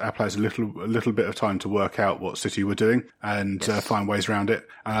it took our players a little bit of time to work out what City were doing and find ways around it.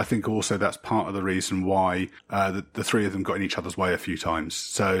 And I think also that's part of the reason why the three of them got in each other's way a few times.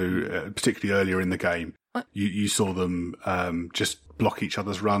 So particularly earlier in the game, you saw them just block each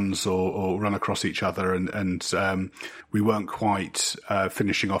other's runs or run across each other, and we weren't quite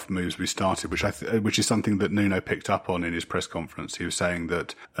finishing off moves we started, which is something that Nuno picked up on in his press conference. He was saying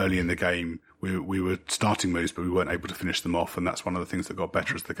that early in the game we were starting moves, but we weren't able to finish them off, and that's one of the things that got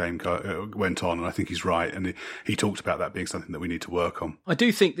better as the game went on. And I think he's right, and he talked about that being something that we need to work on. I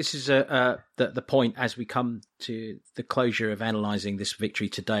do think this is the point as we come to the closure of analysing this victory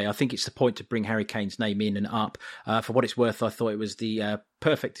today. I think it's the point to bring Harry Kane's name in and up. For what it's worth, I thought it was the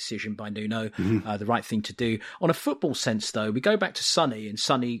perfect decision by Nuno, the right thing to do. On a football sense, though, we go back to Sonny and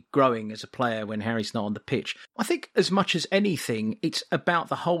Sonny growing as a player when Harry's not on the pitch. I think as much as anything, it's about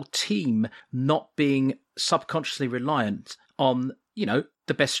the whole team not being subconsciously reliant on,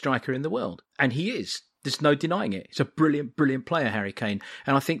 the best striker in the world. And he is. There's no denying it. He's a brilliant, brilliant player, Harry Kane.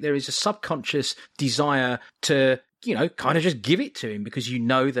 And I think there is a subconscious desire to, kind of just give it to him because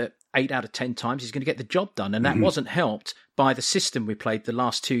that 8 out of 10 times he's going to get the job done. And that wasn't helped by the system we played the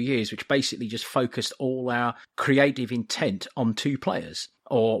last 2 years, which basically just focused all our creative intent on 2 players.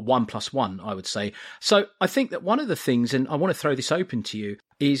 Or 1+1, I would say. So I think that one of the things, and I want to throw this open to you,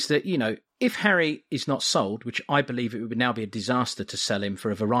 is that, if Harry is not sold, which I believe it would now be a disaster to sell him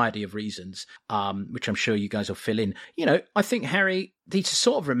for a variety of reasons, which I'm sure you guys will fill in, I think Harry needs to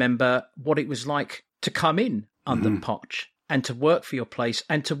sort of remember what it was like to come in under Poch and to work for your place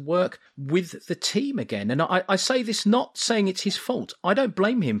and to work with the team again. And I say this not saying it's his fault. I don't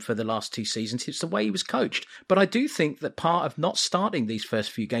blame him for the last 2 seasons. It's the way he was coached. But I do think that part of not starting these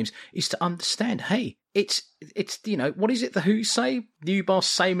first few games is to understand, hey, it's what is it the Who say? New boss,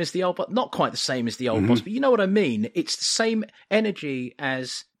 same as the old boss. Not quite the same as the old boss, but you know what I mean? It's the same energy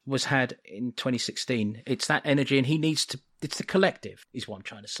as was had in 2016. It's that energy, and he needs to. It's the collective, is what I'm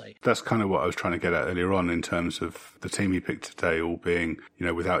trying to say. That's kind of what I was trying to get at earlier on in terms of the team he picked today, all being,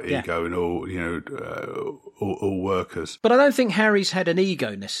 without ego and all, all workers. But I don't think Harry's had an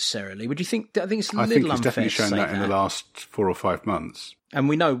ego necessarily. Would you think? I think it's a little unfair. I think he's definitely shown that in the last 4 or 5 months. And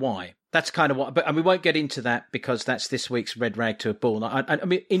we know why. That's kind of what, and we won't get into that because that's this week's red rag to a bull. I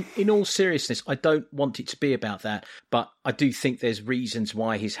mean, in all seriousness, I don't want it to be about that, but I do think there's reasons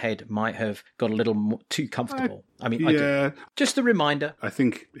why his head might have got a little too comfortable. I do. Just a reminder. I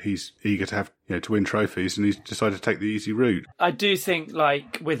think he's eager to have, to win trophies, and he's decided to take the easy route. I do think,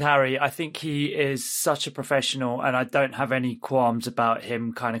 like with Harry, I think he is such a professional, and I don't have any qualms about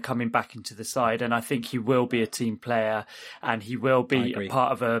him kind of coming back into the side. And I think he will be a team player, and he will be a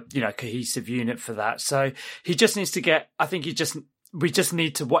part of a cohesive unit for that. So he just needs to get. I think we just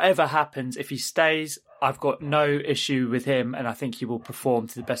need to, whatever happens, if he stays, I've got no issue with him, and I think he will perform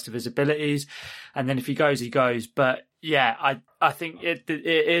to the best of his abilities. And then if he goes, he goes. But yeah, I think it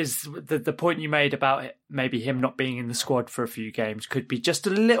is the point you made about maybe him not being in the squad for a few games could be just a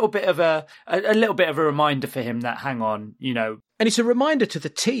little bit of a reminder for him that, hang on, And it's a reminder to the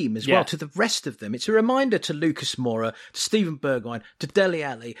team as well, to the rest of them. It's a reminder to Lucas Moura, to Stephen Bergwijn, to Dele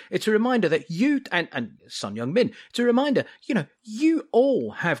Alli. It's a reminder that you, and Son Heung-min, it's a reminder, you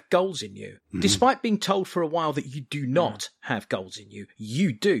all have goals in you. Mm-hmm. Despite being told for a while that you do not have goals in you,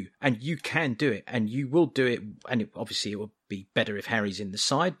 you do, and you can do it, and you will do it. And obviously it will be better if Harry's in the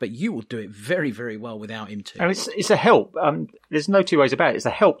side, but you will do it very, very well without him too. And it's a help. There's no two ways about it. It's a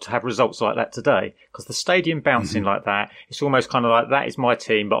help to have results like that today, because the stadium bouncing like that, it's almost kind of like, that is my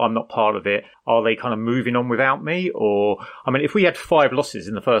team, but I'm not part of it. Are they kind of moving on without me? Or, I mean, if we had 5 losses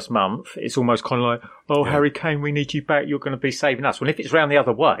in the first month, it's almost kind of like, Harry Kane, we need you back. You're going to be saving us. Well, if it's round the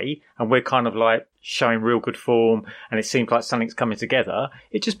other way and we're kind of like showing real good form and it seems like something's coming together,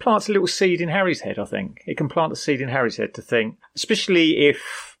 it just plants a little seed in Harry's head, I think. It can plant a seed in Harry's head to think, especially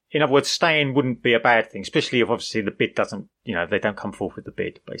if, in other words, staying wouldn't be a bad thing, especially if obviously the bid doesn't, they don't come forth with the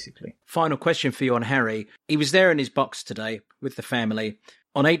bid, basically. Final question for you on Harry. He was there in his box today with the family.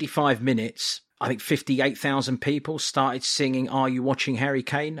 On 85 minutes, I think 58,000 people started singing "Are You Watching Harry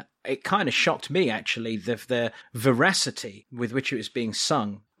Kane?" It kind of shocked me, actually, the veracity with which it was being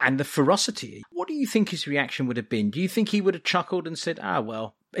sung and the ferocity. What do you think his reaction would have been? Do you think he would have chuckled and said,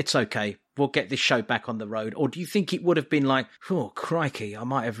 well, it's okay, we'll get this show back on the road? Or do you think it would have been like, oh, crikey, I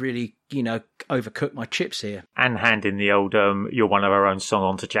might have really, overcooked my chips here? And handing the old "You're One of Our Own" song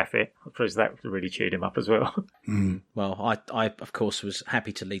on to Jaffet. I suppose that really cheered him up as well. Mm. Well, I, of course, was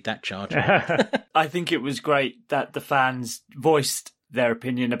happy to lead that charge. I think it was great that the fans voiced their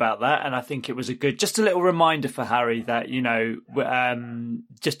opinion about that, and I think it was just a little reminder for Harry that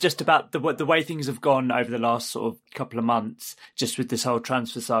just about the way things have gone over the last sort of couple of months, just with this whole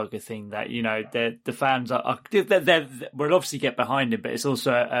transfer saga thing. That the fans will obviously get behind him, but it's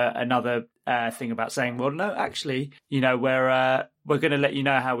also another thing about saying, well, no, actually, we're going to let you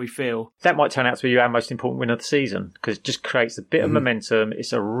know how we feel. That might turn out to be our most important win of the season, because it just creates a bit of momentum.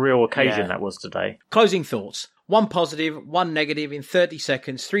 It's a real occasion that was today. Closing thoughts. 1 positive, 1 negative in 30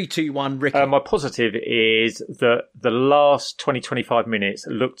 seconds. 3, 2, 1. Ricky. My positive is that the last 20-25 minutes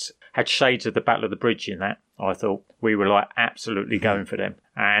had shades of the Battle of the Bridge in that. I thought we were absolutely going for them,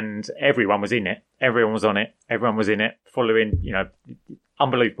 and everyone was in it. Everyone was on it. Everyone was in it, following,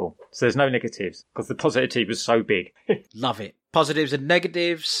 unbelievable. So there's no negatives, because the positivity was so big. Love it. Positives and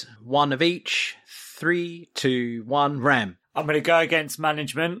negatives, 1 of each. 3, 2, 1. Ram. I'm going to go against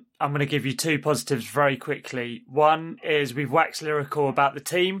management. I'm going to give you 2 positives very quickly. One is we've waxed lyrical about the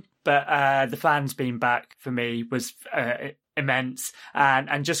team, but the fans being back for me was immense.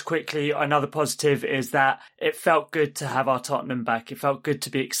 And just quickly, another positive is that it felt good to have our Tottenham back. It felt good to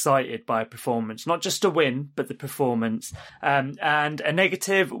be excited by a performance, not just a win, but the performance. And a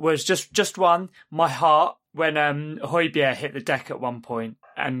negative was just one, my heart, when Højbjerg hit the deck at one point,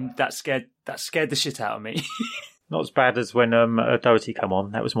 and that scared the shit out of me. Not as bad as when Doherty come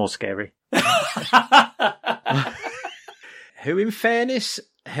on. That was more scary. Who, in fairness,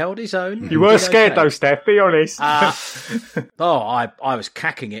 held his own. You were scared though, Steph, be honest. I was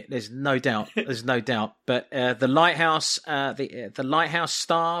cacking it. There's no doubt. But the Lighthouse, the Lighthouse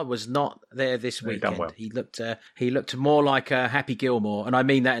star was not there this weekend. Well. He looked more like Happy Gilmore, and I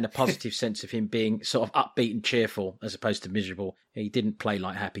mean that in a positive sense of him being sort of upbeat and cheerful as opposed to miserable. He didn't play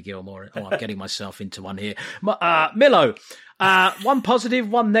like Happy Gilmore. Oh, I'm getting myself into one here. Milo. 1 positive,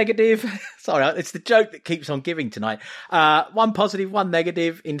 1 negative. Sorry, it's the joke that keeps on giving tonight. 1 positive, 1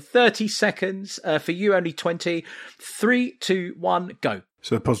 negative in 30 seconds. For you, only 20. 3, 2, 1, go.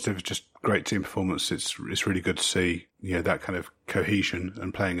 So the positive is just great team performance. It's really good to see that kind of cohesion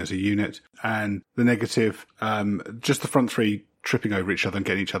and playing as a unit. And the negative, just the front three tripping over each other and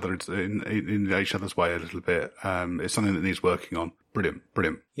getting each other in each other's way a little bit. It's something that needs working on. Brilliant.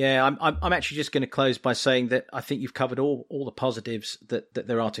 Yeah, I'm actually just going to close by saying that I think you've covered all the positives that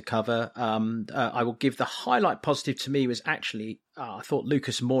there are to cover. I will give the highlight positive to me was actually I thought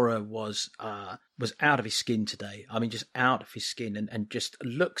Lucas Moura was out of his skin today. I mean, just out of his skin, and just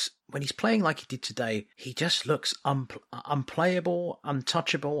looks, when he's playing like he did today, he just looks unplayable,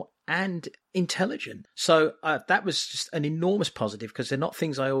 untouchable, and intelligent. So that was just an enormous positive, because they're not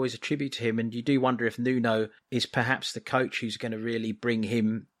things I always attribute to him. And you do wonder if Nuno is perhaps the coach who's going to really bring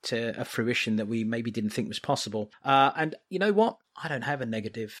him to a fruition that we maybe didn't think was possible. And you know what? I don't have a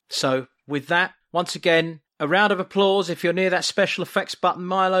negative. So with that, once again, a round of applause. If you're near that special effects button,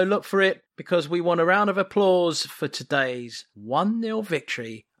 Milo, look for it, because we want a round of applause for today's 1-0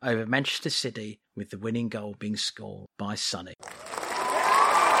 victory over Manchester City, with the winning goal being scored by Sonny.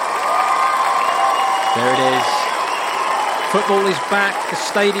 There it is. Football is back. The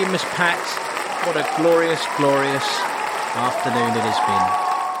stadium is packed. What a glorious, glorious afternoon it has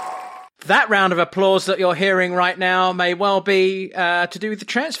been. That round of applause that you're hearing right now may well be to do with the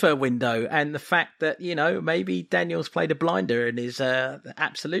transfer window and the fact that, you know, maybe Daniel's played a blinder and is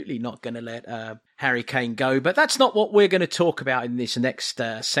absolutely not going to let Harry Kane go. But that's not what we're going to talk about in this next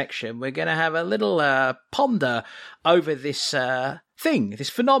section. We're going to have a little ponder over this this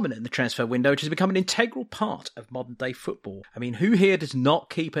phenomenon, the transfer window, which has become an integral part of modern day football. I mean, who here does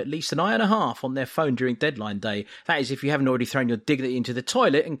not keep at least an eye and a half on their phone during deadline day? That is, if you haven't already thrown your dignity into the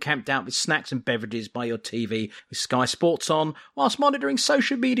toilet and camped out with snacks and beverages by your TV with Sky Sports on, whilst monitoring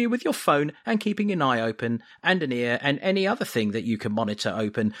social media with your phone and keeping an eye open and an ear and any other thing that you can monitor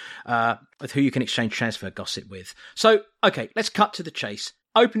open with who you can exchange transfer gossip with. So, okay, let's cut to the chase.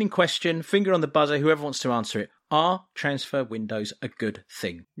 Opening question, finger on the buzzer, whoever wants to answer it. Are transfer windows a good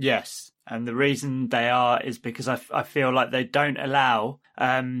thing? Yes. And the reason they are is because I feel like they don't allow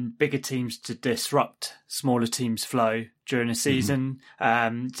bigger teams to disrupt smaller teams' flow during a season.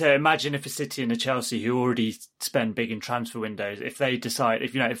 So imagine if a City and a Chelsea, who already spend big in transfer windows, if they decide,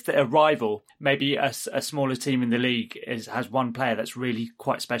 if a rival, maybe a smaller team in the league has one player that's really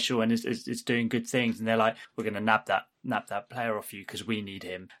quite special and is doing good things, and they're like, we're going to nab that player off you because we need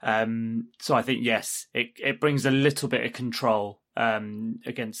him. So I think, yes, it brings a little bit of control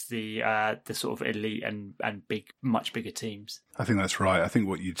against the sort of elite and much bigger teams. I think that's right. I think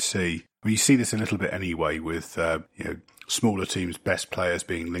what you'd see, you see this a little bit anyway with smaller teams' best players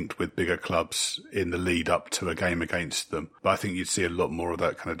being linked with bigger clubs in the lead up to a game against them. But I think you'd see a lot more of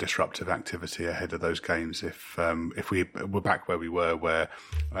that kind of disruptive activity ahead of those games if we were back where we were, where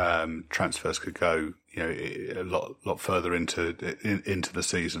transfers could go a lot further into the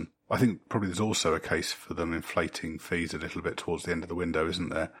season. I think probably there's also a case for them inflating fees a little bit towards the end of the window, isn't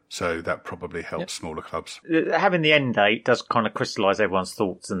there? So that probably helps smaller clubs. Having the end date does kind of crystallise everyone's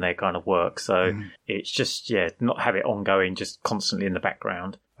thoughts and their kind of work. So it's just, not have it ongoing, just constantly in the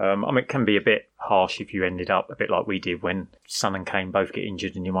background. It can be a bit harsh if you ended up a bit like we did when Son and Kane both get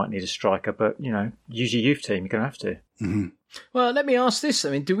injured and you might need a striker. But, use your youth team, you're going to have to. Mm-hmm. Well, let me ask this. I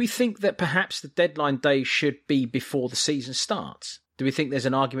mean, do we think that perhaps the deadline day should be before the season starts? Do we think there's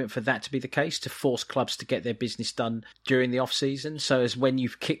an argument for that to be the case, to force clubs to get their business done during the off-season? So as when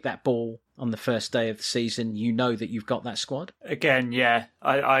you've kicked that ball on the first day of the season, you know that you've got that squad? Again, yeah,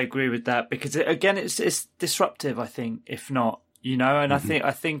 I agree with that, because, it's disruptive, I think, if not. And I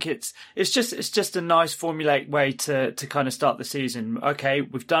think it's just a nice formulaic way to kind of start the season. Okay,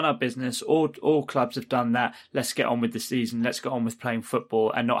 we've done our business. All clubs have done that. Let's get on with the season. Let's get on with playing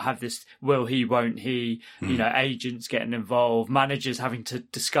football and not have this will he, won't he, agents getting involved, managers having to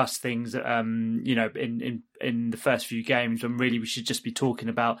discuss things, in the first few games, when really we should just be talking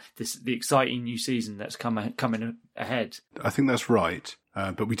about the exciting new season that's coming ahead. I think that's right.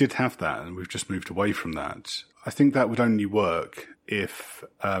 But we did have that, and we've just moved away from that. I think that would only work if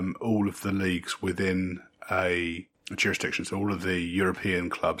all of the leagues within a jurisdiction, so all of the European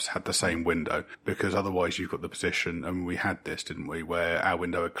clubs had the same window, because otherwise you've got the position, and we had this, didn't we, where our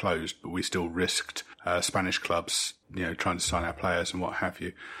window had closed, but we still risked Spanish clubs, trying to sign our players and what have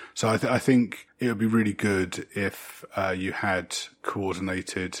you. So I think it would be really good if you had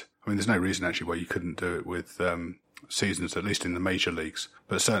coordinated. I mean, there's no reason actually why you couldn't do it with seasons, at least in the major leagues,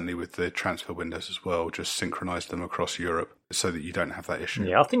 but certainly with the transfer windows as well, just synchronise them across Europe so that you don't have that issue.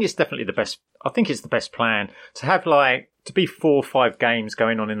 Yeah, I think it's definitely the best. I think it's the best plan to have to be 4 or 5 games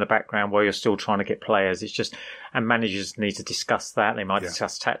going on in the background while you're still trying to get players. It's just, and managers need to discuss that. They might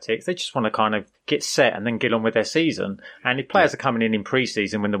discuss tactics. They just want to kind of get set and then get on with their season. And if players are coming in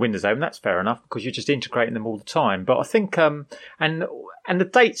pre-season when the window's open, that's fair enough, because you're just integrating them all the time. But I think, and the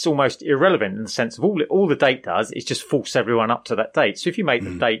date's almost irrelevant in the sense of all the date does is just force everyone up to that date. So if you make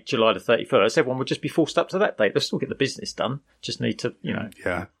the date July the 31st, everyone would just be forced up to that date. They'll still get the business done. Just need to,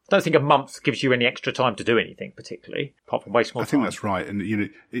 Yeah. I don't think a month gives you any extra time to do anything particularly, apart from waste more time. I think that's right. And,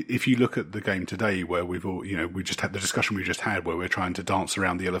 if you look at the game today where we've all, we just had the discussion we just had where we're trying to dance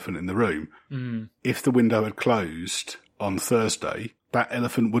around the elephant in the room. If the window had closed on Thursday, that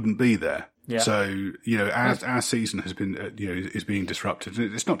elephant wouldn't be there. Yeah. So, our season has been, is being disrupted.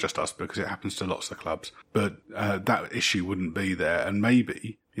 It's not just us, because it happens to lots of clubs, but that issue wouldn't be there. And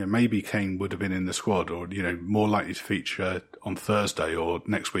maybe Kane would have been in the squad, or, more likely to feature on Thursday or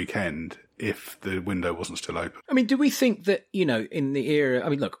next weekend if the window wasn't still open. I mean, do we think that, in the era,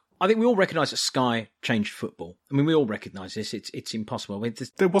 look, I think we all recognise that Sky changed football. I mean, we all recognise this. It's impossible.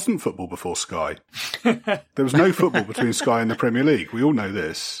 There wasn't football before Sky. There was no football between Sky and the Premier League. We all know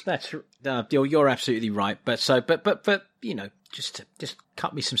this. That's you're absolutely right. But just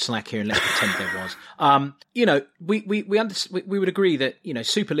cut me some slack here and let's pretend there was. We would agree that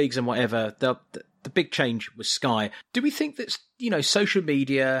Super Leagues and whatever, the big change was Sky. Do we think that social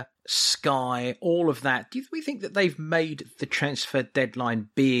media, Sky, all of that, do we think that they've made the transfer deadline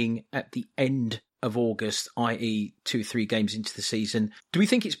being at the end of August, i.e. 2-3 games into the season, do we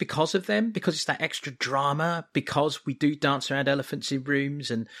think it's because of them? Because it's that extra drama? Because we do dance around elephants in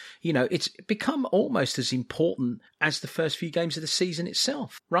rooms? And, it's become almost as important as the first few games of the season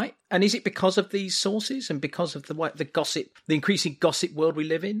itself, right? And is it because of these sources and because of the gossip, the increasing gossip world we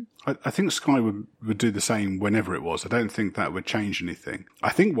live in? I think Sky would do the same whenever it was. I don't think that would change anything. I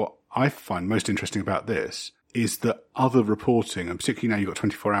think what I find most interesting about this is that other reporting, and particularly now you've got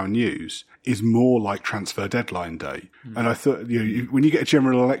 24-hour news, is more like transfer deadline day. And I thought, when you get a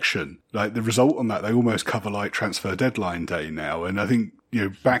general election, like the result on that, they almost cover like transfer deadline day now. And I think,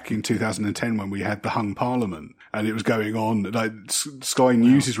 back in 2010 when we had the hung parliament and it was going on, like Sky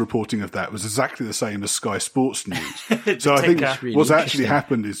News' reporting of that was exactly the same as Sky Sports News. So I think really what's actually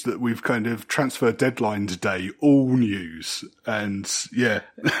happened is that we've kind of transfer deadline day, all news. And yeah.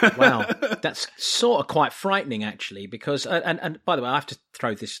 Wow. That's sort of quite frightening actually, because, and by the way, I have to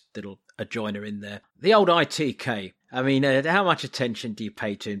throw this little adjoiner in there. The old ITK. I mean, how much attention do you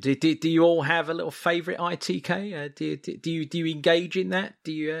pay to him? Do you all have a little favourite ITK? Do you engage in that?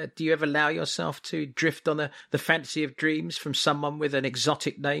 Do you ever allow yourself to drift on the fantasy of dreams from someone with an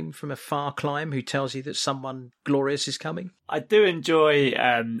exotic name from a far clime who tells you that someone glorious is coming? I do enjoy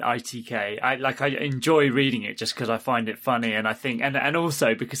ITK. I enjoy reading it just because I find it funny, and I think, and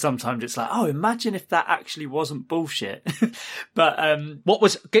also because sometimes it's like, oh, imagine if that actually wasn't bullshit. But what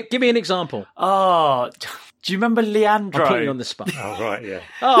was? Give me an example. Oh. Do you remember Leandro? I'm putting you on the spot. Oh, right, yeah.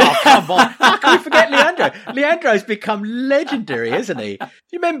 Oh, come on. How can we forget Leandro? Leandro's become legendary, isn't he?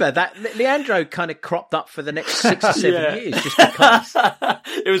 You remember that? Leandro kind of cropped up for the next 6 or 7 years just because.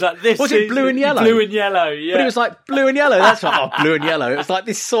 It was like this. Was it blue and yellow? Blue and yellow, yeah. But it was like blue and yellow. That's right. Oh, blue and yellow. It was like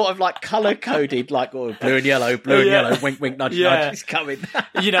this sort of like colour-coded, like, blue and yellow, nudge, wink, nudge, it's coming.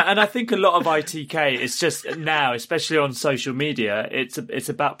 And I think a lot of ITK is just now, especially on social media, it's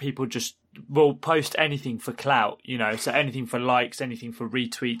about people just will post anything for clout, so anything for likes, anything for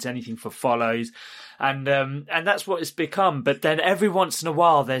retweets, anything for follows, and that's what it's become. But then every once in a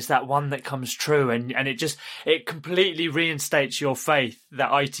while there's that one that comes true, and it completely reinstates your faith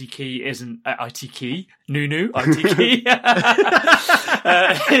that ITK isn't ITK Nunu ITK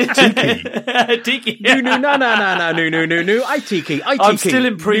Tiki no ITK. I'm still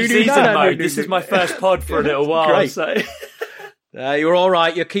in pre-season mode. This is my first pod for a little while. Great. So you're all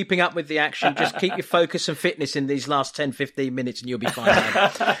right. You're keeping up with the action. Just keep your focus and fitness in these last 10, 15 minutes and you'll be fine.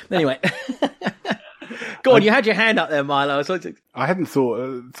 Anyway. Go on, you had your hand up there, Milo. I hadn't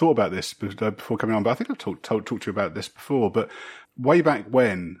thought about this before coming on, but I think I've talked to you about this before. But way back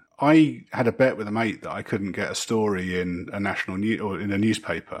when, I had a bet with a mate that I couldn't get a story in a national or in a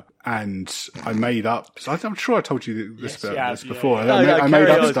newspaper, and I made up. I'm sure I told you this before. I made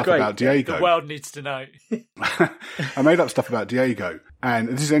up stuff about Diego. The world needs to know. I made up stuff about Diego, and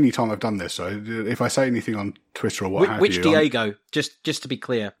this is the only time I've done this. So if I say anything on Twitter or what have you, which Diego? Just to be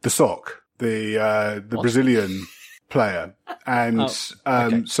clear, the sock, the Brazilian player, and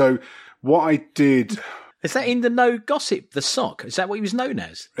okay. So what I did. Is that in the no gossip? The sock? Is that what he was known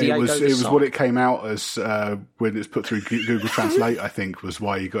as? It was what it came out as when it's put through Google Translate. I think was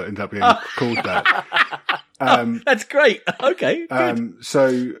why he ended up being called that. That's great. Okay.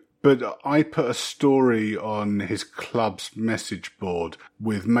 Good. But I put a story on his club's message board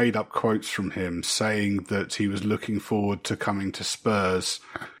with made up quotes from him saying that he was looking forward to coming to Spurs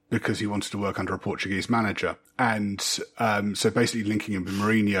because he wanted to work under a Portuguese manager. And so basically linking him with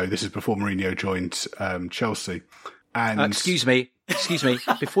Mourinho. This is before Mourinho joined Chelsea. And Excuse me.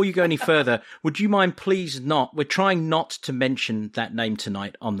 Before you go any further, would you mind please not? We're trying not to mention that name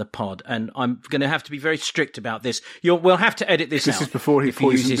tonight on the pod, and I'm going to have to be very strict about this. We'll have to edit this out. This is before he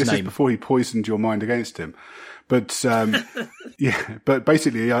poisoned your mind against him. But yeah, but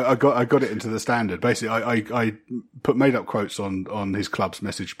basically, I got it into the Standard. Basically, I made up quotes on his club's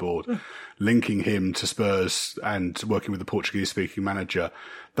message board, linking him to Spurs and working with the Portuguese speaking manager.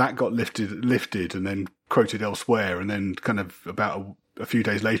 That got lifted, and then quoted elsewhere. And then, kind of about a few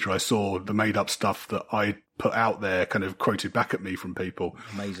days later, I saw the made up stuff that I put out there, kind of quoted back at me from people.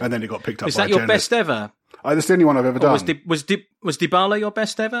 Amazing. And then it got picked up. Is that your best ever? That's the only one I've ever done. Was Dybala your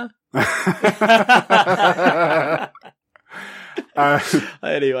best ever?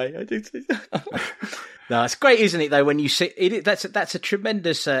 Anyway, I do. No, it's great, isn't it? Though, when you see that's a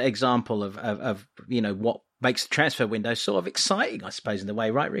tremendous example of what makes the transfer window sort of exciting, I suppose, in the way,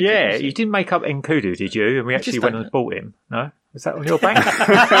 right, Rick? Yeah, you didn't make up Nkudu, did you? And we actually went and bought him. No, was that on your bank?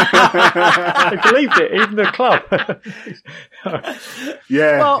 I believed it, even the club.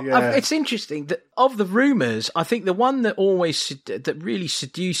 It's interesting that of the rumours, I think the one that that really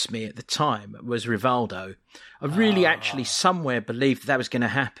seduced me at the time was Rivaldo. I really actually somewhere believed that was going to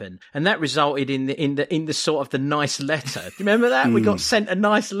happen, and that resulted in the sort of the nice letter. Do you remember that? We got sent a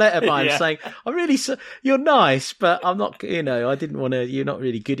nice letter by him saying, you're nice, but I'm not, I didn't want to, you're not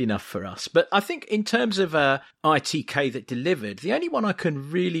really good enough for us." But I think in terms of ITK that delivered, the only one I can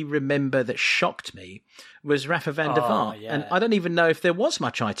really remember that shocked me was Rafa van der Vaart. Yeah. And I don't even know if there was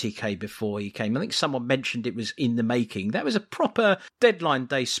much ITK before he came. I think someone mentioned it was in the making. That was a proper deadline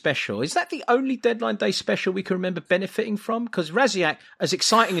day special. Is that the only deadline day special we can remember benefiting from? Because Rasiak, as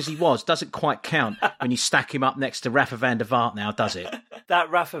exciting as he was, doesn't quite count when you stack him up next to Rafa van der Vaart now, does it? That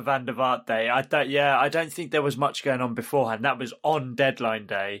Rafa van der Vaart day, I don't think there was much going on beforehand. That was on deadline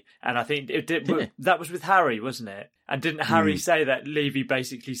day. And I think that was with Harry, wasn't it? And didn't Harry say that Levy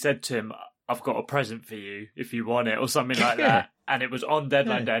basically said to him, "I've got a present for you if you want it," or something like that? And it was on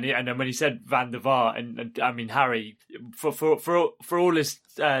deadline day. And then when he said Van der Vaart, and I mean Harry, for all his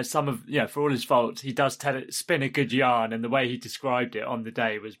for all his faults, he does spin a good yarn, and the way he described it on the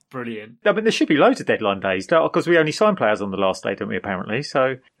day was brilliant. I mean, there should be loads of deadline days because we only sign players on the last day, don't we? Apparently,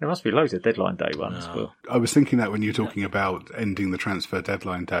 so there must be loads of deadline day ones. No. I was thinking that when you're talking about ending the transfer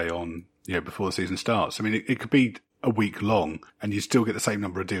deadline day on before the season starts. I mean, it could be a week long and you still get the same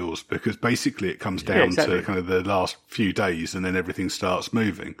number of deals, because basically it comes down to kind of the last few days and then everything starts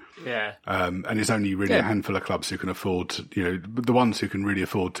moving. Yeah. And it's only really a handful of clubs who can afford to, the ones who can really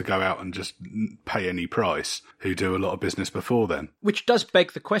afford to go out and just pay any price, who do a lot of business before then. Which does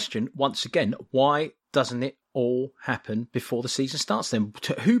beg the question, once again, why doesn't it all happen before the season starts then?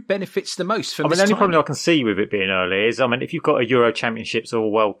 Who benefits the most from this the only time? problem I can see with it being early is, if you've got a Euro Championships or a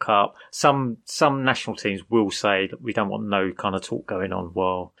World Cup, some national teams will say that we don't want no kind of talk going on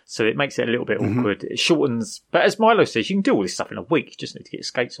so it makes it a little bit awkward. It shortens, but as Milo says, you can do all this stuff in a week. You just need to get your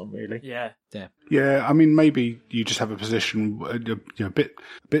skates on, really. Yeah. I mean, maybe you just have a position a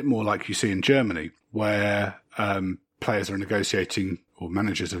bit more like you see in Germany, where players are negotiating, or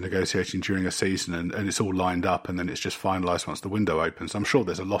managers are negotiating during a season, and it's all lined up, and then it's just finalised once the window opens. I'm sure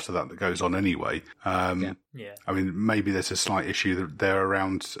there's a lot of that goes on anyway. I mean, maybe there's a slight issue there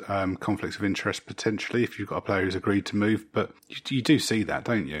around conflicts of interest potentially if you've got a player who's agreed to move, but you do see that,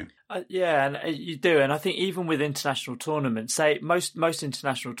 don't you? And you do, and I think even with international tournaments, say most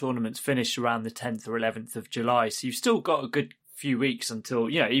international tournaments finish around the 10th or 11th of July, so you've still got a good few weeks until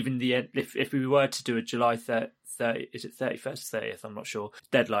even the end. If we were to do a July 30, is it 31st, 30th? I'm not sure.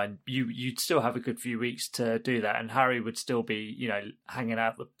 Deadline. You'd still have a good few weeks to do that, and Harry would still be, hanging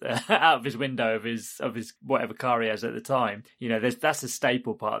out of his window of his whatever car he has at the time. That's a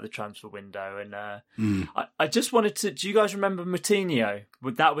staple part of the transfer window. And I just wanted to. Do you guys remember Moutinho?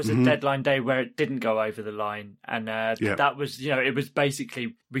 That was a deadline day where it didn't go over the line, and that was, it was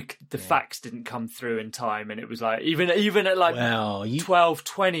basically the facts didn't come through in time, and it was like even at like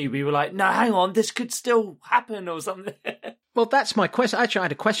 12:20, we were like, no, hang on, this could still happen or something. Well, that's my question. Actually, I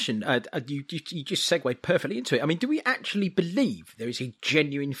had a question. You just segued perfectly into it. I mean, do we actually believe there is a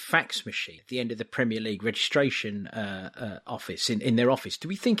genuine fax machine at the end of the Premier League registration office, in their office? Do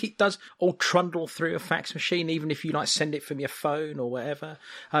we think it does all trundle through a fax machine, even if you send it from your phone or whatever?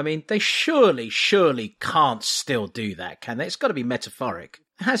 I mean, they surely can't still do that, can they? It's got to be metaphoric.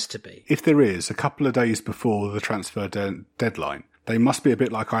 It has to be. If there is, a couple of days before the transfer deadline, they must be a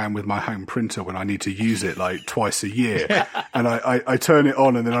bit like I am with my home printer when I need to use it like twice a year. And I turn it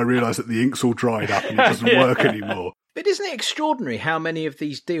on and then I realise that the ink's all dried up and it doesn't work anymore. But isn't it extraordinary how many of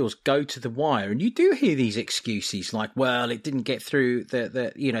these deals go to the wire? And you do hear these excuses like, well, it didn't get through to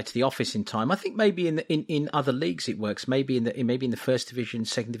the office in time. I think maybe in other leagues it works. Maybe in the first division,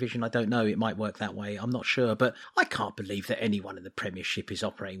 second division, I don't know. It might work that way. I'm not sure. But I can't believe that anyone in the Premiership is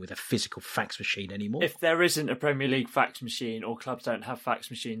operating with a physical fax machine anymore. If there isn't a Premier League fax machine, or clubs don't have fax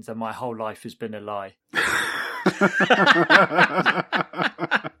machines, then my whole life has been a lie.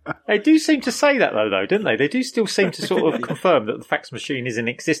 They do seem to say that, though, don't they? They do still seem to sort of confirm that the fax machine is in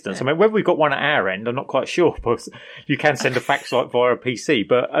existence. I mean, whether we've got one at our end, I'm not quite sure, because you can send a fax like via a PC,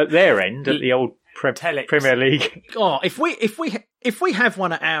 but at their end, at the old Premier League. Oh, if we have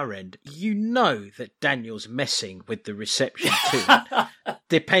one at our end, you know that Daniel's messing with the reception too,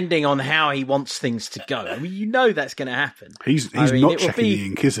 depending on how he wants things to go. I mean, you know that's going to happen. He's not checking the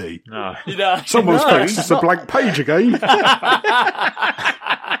ink, is he? No. Someone's faxed us a blank page again.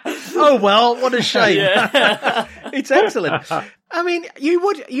 Oh well, what a shame. Yeah. It's excellent. I mean,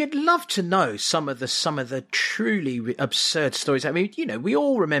 you'd love to know some of the truly absurd stories. I mean, we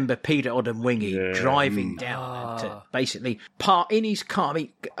all remember Peter Odemwingie driving down to basically park in his car. I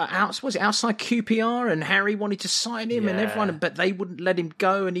mean, was it outside QPR, and Harry wanted to sign him, and everyone, but they wouldn't let him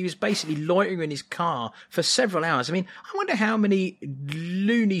go, and he was basically loitering in his car for several hours. I mean, I wonder how many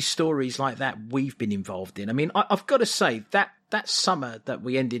loony stories like that we've been involved in. I mean, I've got to say that summer that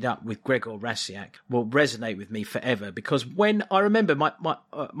we ended up with Gregor Rasiak will resonate with me forever, because when I remember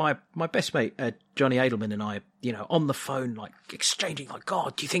my best mate Johnny Edelman and I, on the phone, like exchanging, like,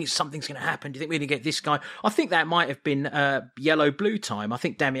 God, do you think something's going to happen? Do you think we're going to get this guy? I think that might have been yellow blue time. I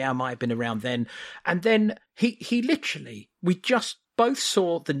think Damian might have been around then, and then he literally, we just both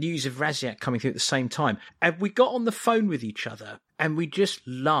saw the news of Rasiak coming through at the same time, and we got on the phone with each other and we just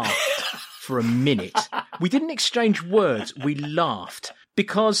laughed. For a minute. We didn't exchange words. We laughed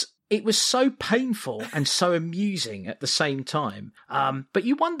because it was so painful and so amusing at the same time. But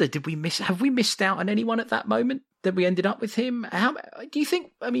you wonder, have we missed out on anyone at that moment that we ended up with him? How do you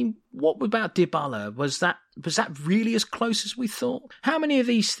think, I mean, what about Dybala? Was that really as close as we thought? How many of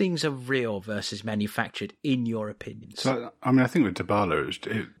these things are real versus manufactured, in your opinions? So, I mean, I think with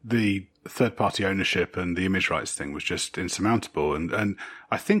Dybala, the third-party ownership and the image rights thing was just insurmountable. And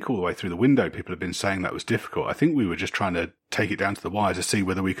I think all the way through the window, people have been saying that was difficult. I think we were just trying to take it down to the wire to see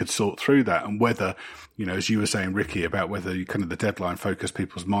whether we could sort through that, and whether, as you were saying, Ricky, about whether kind of the deadline focused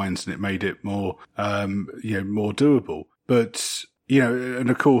people's minds and it made it more, more doable. But, and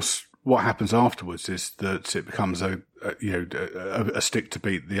of course, what happens afterwards is that it becomes a stick to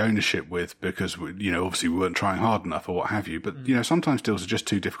beat the ownership with, because obviously we weren't trying hard enough or what have you. But sometimes deals are just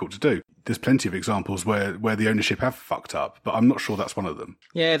too difficult to do. There's plenty of examples where the ownership have fucked up, but I'm not sure that's one of them.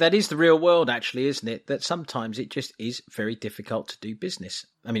 Yeah, that is the real world, actually, isn't it? That sometimes it just is very difficult to do business.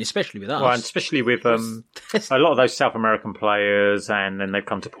 I mean, especially with us. Well, and especially with a lot of those South American players, and then they've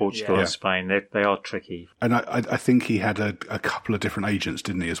come to Portugal and Spain. They are tricky. And I think he had a couple of different agents,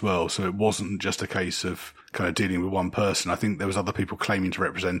 didn't he, as well? So it wasn't just a case of kind of dealing with one person. I think there was other people claiming to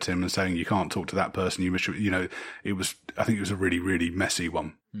represent him and saying, you can't talk to that person. I think it was a really, really messy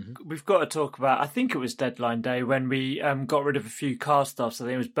one. Mm-hmm. We've got to talk about, I think it was deadline day when we got rid of a few car staffs. I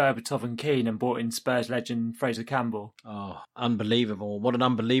think it was Berbatov and Keane, and brought in Spurs legend Fraser Campbell. Oh, unbelievable. What an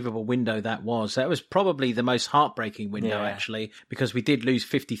unbelievable window that was. That was probably the most heartbreaking window, actually, because we did lose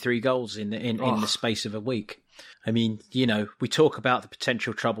 53 goals in the space of a week. I mean, we talk about the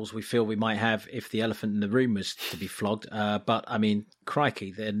potential troubles we feel we might have if the elephant in the room was to be flogged. But, I mean,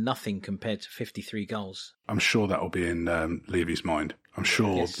 crikey, they're nothing compared to 53 goals. I'm sure that will be in Levy's mind. I'm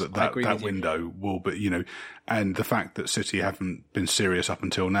sure that window will be, and the fact that City haven't been serious up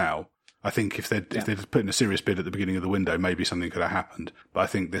until now, I think if they'd put in a serious bid at the beginning of the window, maybe something could have happened. But I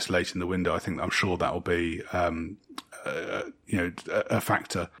think this late in the window, I'm sure that will be, a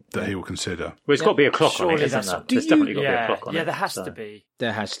factor that he will consider. Well, there's got to be a clock on it, isn't there? There's definitely got to be a clock on it. Yeah, there has to be.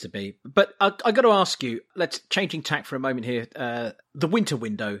 There has to be. But I got to ask you, let's changing tack for a moment here. The winter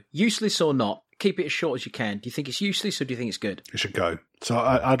window, useless or not? Keep it as short as you can. Do you think it's useless, or do you think it's good? It should go. So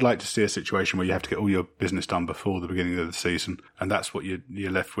I'd like to see a situation where you have to get all your business done before the beginning of the season, and that's what you're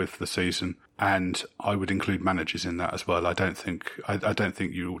left with for the season. And I would include managers in that as well. I don't think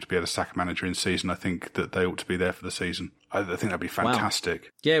you ought to be able to sack a manager in season. I think that they ought to be there for the season. I think that'd be fantastic. Wow.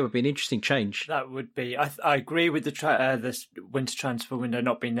 Yeah, it would be an interesting change. That would be. I agree with the winter transfer window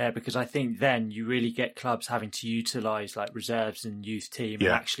not being there, because I think then you really get clubs having to utilise like reserves and youth team and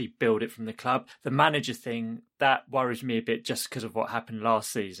actually build it from the club. The manager thing, that worries me a bit, just because of what happened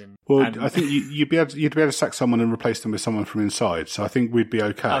last season. Well, I think you'd be able to sack someone and replace them with someone from inside. So I think we'd be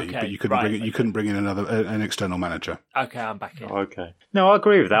okay, but you couldn't bring in an external manager. Okay, I'm back in. Okay, no, I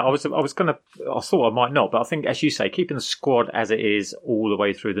agree with that. I thought I might not, but I think, as you say, keeping the squad as it is all the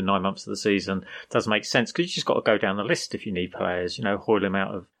way through the 9 months of the season does make sense, because you just got to go down the list if you need players. Hoil them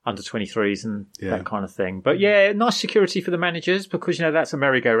out of under 23s and that kind of thing. But yeah, nice security for the managers, because that's a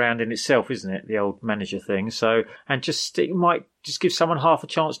merry-go-round in itself, isn't it? The old manager thing. So, and it might just give someone half a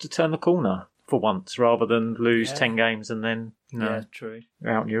chance to turn the corner for once, rather than lose 10 games and then No. Yeah, true.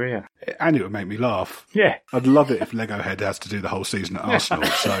 Out in your ear. And it would make me laugh. Yeah. I'd love it if Lego Head has to do the whole season at Arsenal.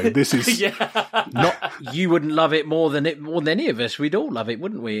 So this is Not you wouldn't love it more than any of us. We'd all love it,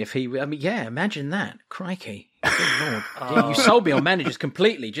 wouldn't we? If he, I mean, yeah, imagine that. Crikey. Good Lord. You sold me on managers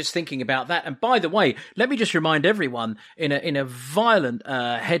completely just thinking about that. And by the way, let me just remind everyone in a violent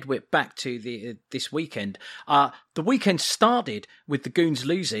head whip back to this weekend. The weekend started with the Goons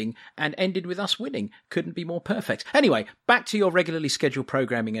losing and ended with us winning. Couldn't be more perfect. Anyway, back to your regularly scheduled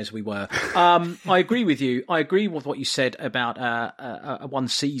programming as we were. I agree with you. I agree with what you said about one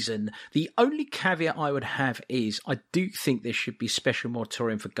season. The only caveat I would have is I do think there should be special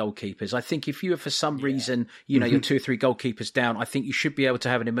moratorium for goalkeepers. I think if you are for some reason, you're 2 or 3 goalkeepers down, I think you should be able to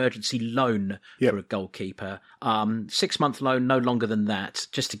have an emergency loan for a goalkeeper. 6-month loan, no longer than that,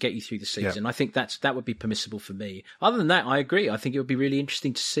 just to get you through the season. I think that would be permissible for me. Other than that, I agree. I think it would be really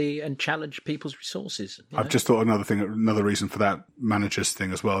interesting to see and challenge people's resources. I've just thought another reason for that managers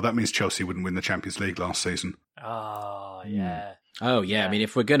thing as well. That means Chelsea wouldn't win the Champions League last season. Oh, yeah. Oh yeah, I mean,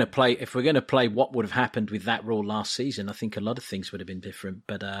 if we're going to play what would have happened with that rule last season, I think a lot of things would have been different.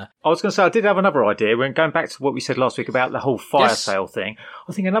 But I was going to say I did have another idea. When going back to what we said last week about the whole fire sale thing,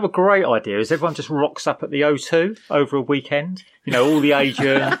 I think another great idea is everyone just rocks up at the O2 over a weekend. All the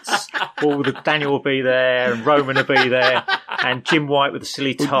agents, Daniel will be there, and Roman will be there, and Jim White with a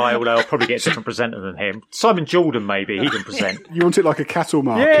silly tie. Although I'll probably get a different presenter than him. Simon Jordan, maybe he can present. You want it like a cattle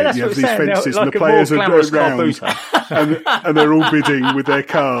market? Yeah, that's you what have I'm these saying. fences, and the players are around, and they're all bidding with their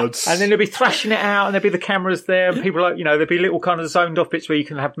cards. And then they'll be thrashing it out, and there'll be the cameras there, and people there'll be little kind of zoned off bits where you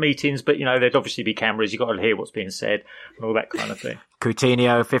can have meetings, but there'd obviously be cameras. You've got to hear what's being said and all that kind of thing.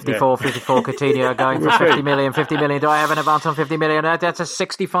 Coutinho, 54, Coutinho going for 50 million. Do I have an advance on 50 million? That's a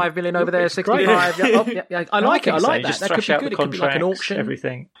 65 million over there, 65. I like it. I like that. That could be good. It could be like an auction.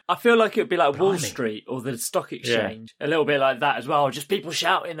 Everything. I feel like it would be like Wall Street or the stock exchange. A little bit like that as well. Just people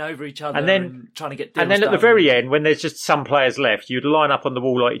shouting over each other and trying to get deals And then at done. the very end, when there's just some players left, you'd line up on the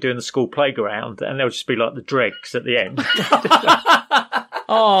wall like you do in the school playground, and there'll just be like the dregs at the end.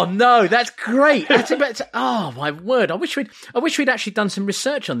 Oh no, that's great! Oh my word! I wish we'd actually done some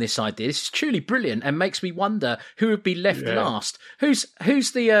research on this idea. This is truly brilliant and makes me wonder who would be left last. Who's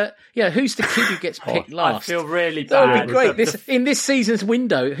the kid who gets picked last? I feel really bad. That would be great. In this season's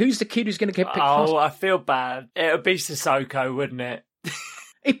window, who's the kid who's going to get picked last? Oh, I feel bad. It would be Sissoko, wouldn't it?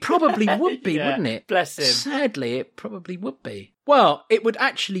 It probably would be, wouldn't it? Bless him. Sadly, it probably would be. Well, it would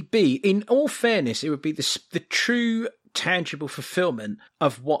actually be, in all fairness, it would be the true tangible fulfillment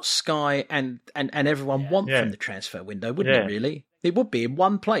of what Sky and everyone want from the transfer window, wouldn't it, really? It would be in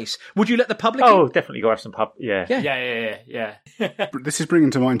one place. Would you let the public in? Definitely go have some pub. Yeah. This is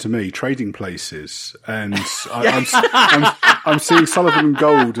bringing to mind to me trading places, and I'm seeing Sullivan and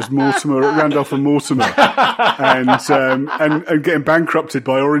Gold as Randolph and Mortimer, and getting bankrupted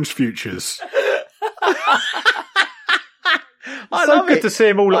by Orange Futures. It's so good to see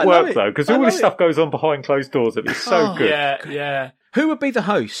him all at work, though, because all this stuff goes on behind closed doors. It'd be so good. Yeah. Who would be the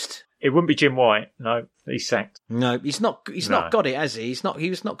host? It wouldn't be Jim White. No, he's sacked. No, he's not. He's not got it, has he? He's not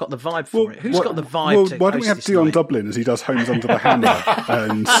got the vibe for it. Who's got the vibe? Why don't we have Dion Dublin as he does Homes Under the Hammer?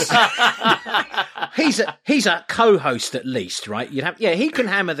 And he's a co-host at least, right? He can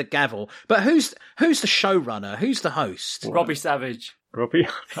hammer the gavel. But who's the showrunner? Who's the host? Robbie Savage. Robbie.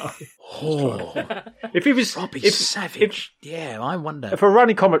 If he was Savage, I wonder. For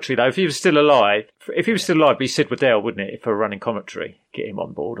running commentary, though, if he was still alive, it'd be Sid Waddell, wouldn't it? For running commentary, get him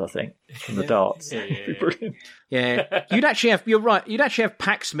on board. I think from the darts, it'd be brilliant. Yeah, you'd actually have. You're right. You'd actually have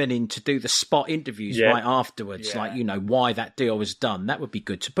Paxman in to do the spot interviews right afterwards, like why that deal was done. That would be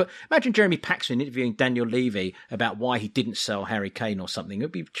good to put. Imagine Jeremy Paxman interviewing Daniel Levy about why he didn't sell Harry Kane or something. It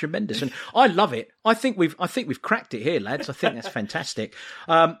would be tremendous, and I love it. I think we've cracked it here, lads. I think that's fantastic.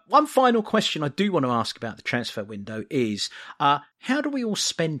 One final question I do want to ask about the transfer window is, how do we all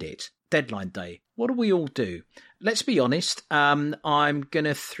spend it? Deadline day. What do we all do? Let's be honest. I'm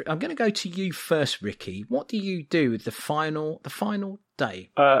gonna go to you first, Ricky. What do you do with the final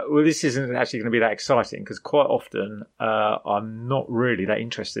day? Well, this isn't actually going to be that exciting because quite often I'm not really that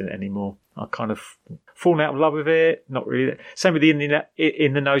interested in it anymore. I kind of fallen out of love with it. Not really. Same with the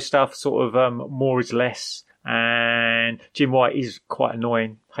in the know stuff. Sort of more is less. And Jim White is quite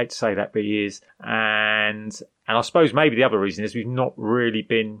annoying. Hate to say that, but he is. And And I suppose maybe the other reason is we've not really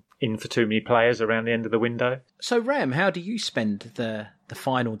been in for too many players around the end of the window. So, Ram, how do you spend the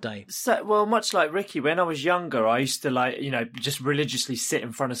final day? So, well, much like Ricky, when I was younger, I used to just religiously sit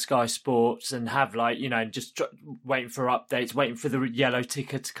in front of Sky Sports and have just waiting for updates, waiting for the yellow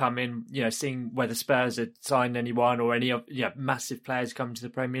ticker to come in, seeing whether Spurs had signed anyone or any massive players coming to the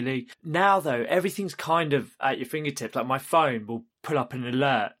Premier League. Now, though, everything's kind of at your fingertips. Like my phone will pull up an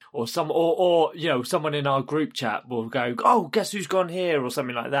alert, or someone in our group chat will go, "Oh, guess who's gone here," or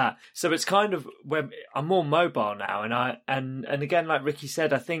something like that. So it's kind of where I'm more mobile now, and again, like Ricky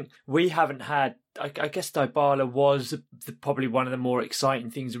said, I think we haven't had. I guess Dybala was probably one of the more exciting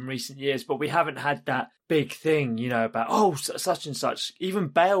things in recent years, but we haven't had that big thing, about such and such. Even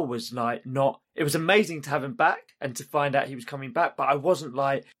Bale was not. It was amazing to have him back and to find out he was coming back, but I wasn't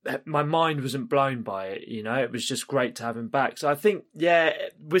my mind wasn't blown by it. It was just great to have him back. So I think,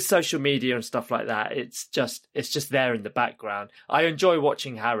 with social media and stuff like that, it's just there in the background. I enjoy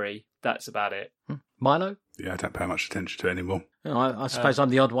watching Harry. That's about it. Milo? Yeah, I don't pay much attention to it anymore. I suppose I'm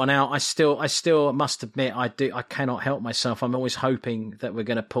the odd one out. I still must admit I cannot help myself. I'm always hoping that we're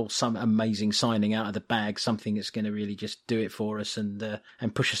going to pull some amazing signing out of the bag, something that's going to really just do it for us and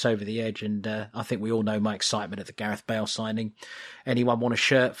push us over the edge. And I think we all know my excitement at the Gareth Bale signing. Anyone want a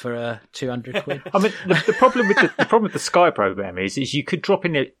shirt for £200? I mean, the problem with the Sky program is you could drop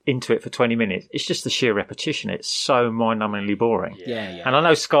into it for 20 minutes. It's just the sheer repetition. It's so mind-numbingly boring. Yeah. And I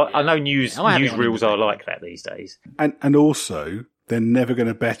know newsreels are like that these days. And also, they're never going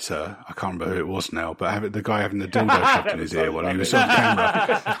to better. I can't remember who it was now, but the guy having the dildo shoved in his ear while he was on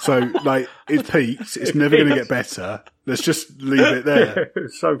camera. So, it peaks. It's never going to get better. Let's just leave it there.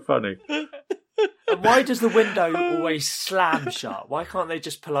 It's so funny. And why does the window always slam shut? Why can't they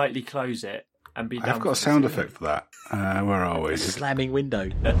just politely close it and be done? I've got a sound effect for that. Where are we? Slamming window.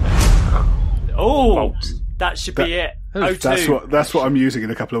 Oh, that should be it. That's what I'm using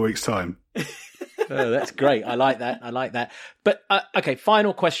in a couple of weeks' time. Oh, that's great. I like that. But, okay,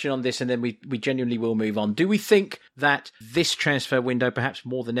 final question on this, and then we genuinely will move on. Do we think that this transfer window, perhaps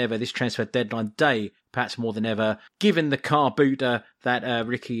more than ever, this transfer deadline day, perhaps more than ever, given the car booter that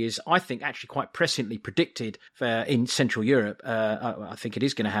Ricky is, I think, actually quite presciently predicted in Central Europe, I think it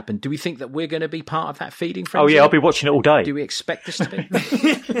is going to happen. Do we think that we're going to be part of that feeding frenzy? Oh, yeah, I'll be watching it all day. Do we expect us to be?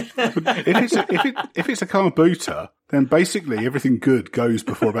 if it's a car booter, then basically everything good goes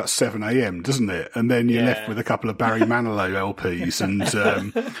before about 7 a.m, doesn't it? And then you're left with a couple of Barry Manilow LPs and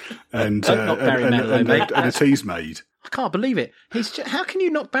a tease made. I can't believe it. How can you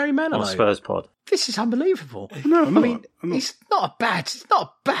knock Barry Manilow? On Spurs Pod. This is unbelievable. No, it's not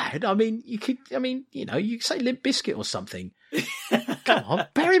bad. I mean, you could say Limp Bizkit or something. Come on,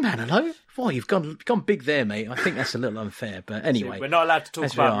 Barry Manilow. Boy, you've gone big there, mate. I think that's a little unfair, but anyway. We're not allowed to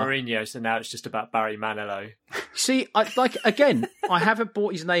talk about Mourinho, so now it's just about Barry Manilow. See, I haven't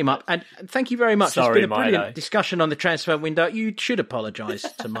brought his name up, and thank you very much. Sorry, it's been a brilliant discussion on the transfer window. You should apologise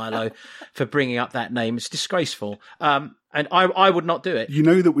to Milo for bringing up that name. It's disgraceful. And I would not do it. You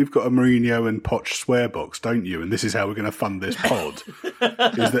know that we've got a Mourinho and Poch swear box, don't you? And this is how we're going to fund this pod.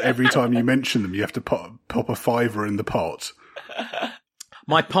 Is that every time you mention them, you have to pop a £5 in the pot.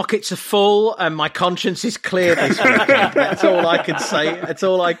 My pockets are full and my conscience is clear this weekend. That's all I can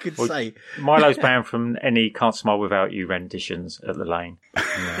say. Milo's banned from any Can't Smile Without You renditions at the Lane.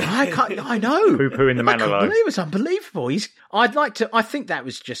 Yeah. I know. Poo-poo in the Manilow. It was unbelievable. I think that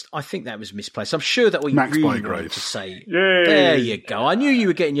was misplaced. I'm sure that what you Max really Bygrave wanted to say. Yay. There you go. I knew you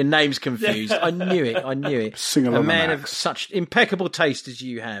were getting your names confused. I knew it. Sing along, a man Max. of such impeccable taste as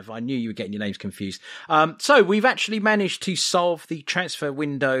you have. I knew you were getting your names confused. So we've actually managed to solve the transfer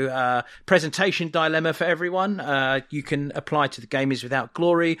window presentation dilemma for everyone. You can apply to the Game Is Without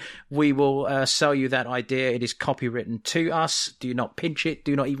Glory. We will sell you that idea. It is copywritten to us. Do not pinch it.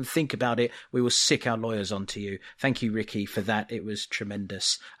 Do not even think about it. We will sick our lawyers onto you. Thank you, Ricky, for that. It was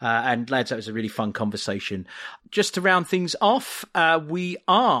tremendous. And lads, that was a really fun conversation. Just to round things off, we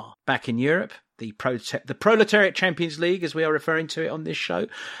are back in Europe. The Proletariat Champions League, as we are referring to it on this show,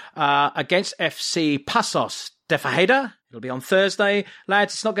 against FC Pasos de Ferreira. It'll be on Thursday.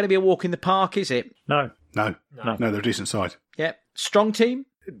 Lads, it's not going to be a walk in the park, is it? No, they're a decent side. Yep. Strong team?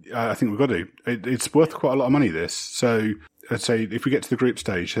 I think we've got to. It's worth quite a lot of money, this. So I'd say if we get to the group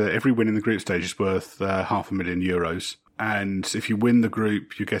stage, every win in the group stage is worth €500,000. and if you win the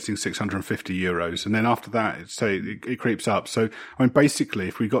group, you're getting €650, and then after that, it creeps up. So, I mean, basically,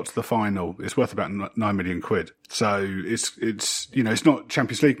 if we got to the final, it's worth about £9 million. So it's it's not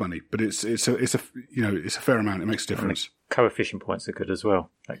Champions League money, but it's a fair amount. It makes a difference. Coefficient points are good as well.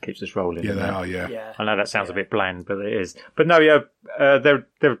 That keeps us rolling. Yeah, they are. Yeah. I know that sounds a bit bland, but it is. But no,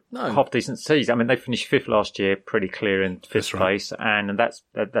 they're half decent season. I mean, they finished 5th last year, pretty clear in 5th place, and that's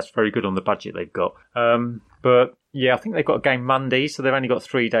very good on the budget they've got. But yeah, I think they've got a game Monday, so they've only got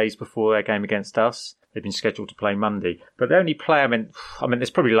 3 days before their game against us. They've been scheduled to play Monday, but they only play. I mean, there's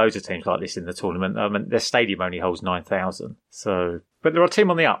probably loads of teams like this in the tournament. I mean, their stadium only holds 9,000. So, but they're a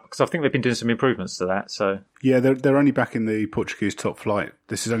team on the up because I think they've been doing some improvements to that. So yeah, they're only back in the Portuguese top flight.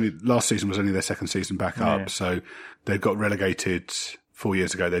 Last season was only their second season back up. So they got relegated 4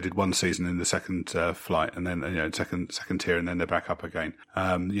 years ago. They did one season in the second flight, and then second tier, and then they're back up again.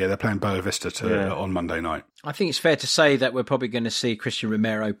 They're playing Boa Vista on Monday night. I think it's fair to say that we're probably going to see Christian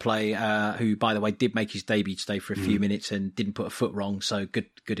Romero play, who, by the way, did make his debut today for a few minutes and didn't put a foot wrong. So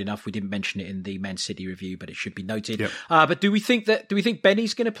good enough. We didn't mention it in the Man City review, but it should be noted. Yep. But do we think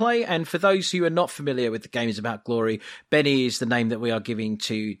Benny's going to play? And for those who are not familiar with the Game is About Glory, Benny is the name that we are giving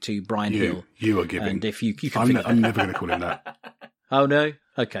to Brian Hill. You are giving. And if you can I'm never going to call him that. Oh no.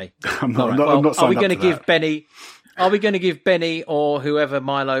 Okay. I'm not signed are we going to give Benny? Are we going to give Benny or whoever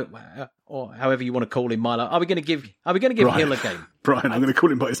Milo or however you want to call him, Milo? Are we going to give Brian. Hill a game? Brian, I'm going to call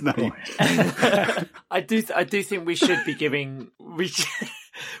him by his name. I do think we should be giving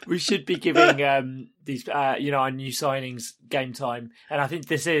these our new signings game time, and I think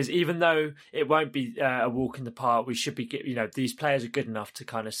this is, even though it won't be a walk in the park, we should be these players are good enough to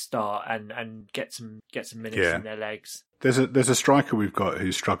kind of start and get some minutes in their legs. There's a striker we've got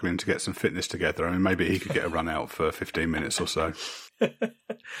who's struggling to get some fitness together. I mean, maybe he could get a run out for 15 minutes or so.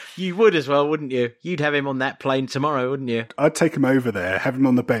 You would as well, wouldn't you? You'd have him on that plane tomorrow, wouldn't you? I'd take him over there, have him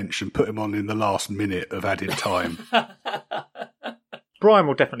on the bench, and put him on in the last minute of added time. Brian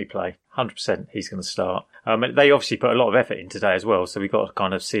will definitely play. 100% he's going to start. They obviously put a lot of effort in today as well, so we've got to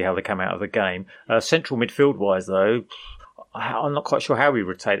kind of see how they come out of the game. Central midfield-wise, though, I'm not quite sure how we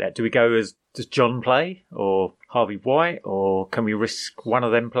rotate that. Do we go does John play or Harvey White, or can we risk one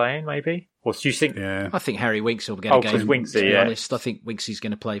of them playing maybe? Or do you think? Yeah. I think Harry Winks will get a game. Winksy, to be honest, I think Winksy's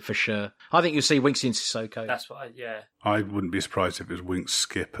going to play for sure. I think you'll see Winksy and Sissoko. That's what. I wouldn't be surprised if it was Winks,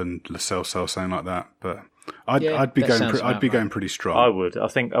 Skip, and Lascelles, something like that. But I'd be going pretty strong. I would. I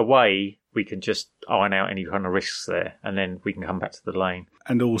think away we can just iron out any kind of risks there, and then we can come back to the lane.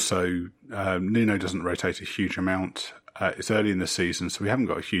 And also, Nuno doesn't rotate a huge amount. It's early in the season, so we haven't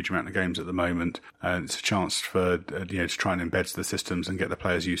got a huge amount of games at the moment, and it's a chance for to try and embed the systems and get the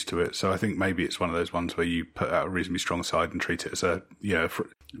players used to it. So I think maybe it's one of those ones where you put out a reasonably strong side and treat it as a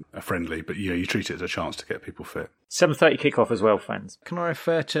friendly, but you treat it as a chance to get people fit. 7:30 kickoff as well, fans. Can I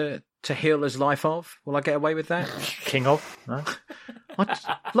refer to Hill as Life of? Will I get away with that? King of? No?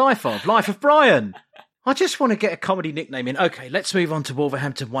 Life of Brian. I just want to get a comedy nickname in. Okay, let's move on to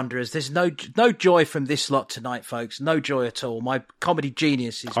Wolverhampton Wanderers. There's no joy from this lot tonight, folks. No joy at all. My comedy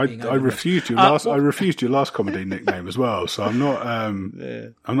genius is being I refused your last comedy nickname as well, so I'm not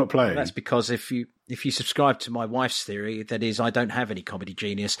I'm not playing. That's because if you subscribe to my wife's theory, that is, I don't have any comedy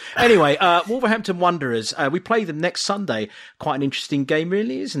genius. Anyway, Wolverhampton Wanderers. We play them next Sunday. Quite an interesting game,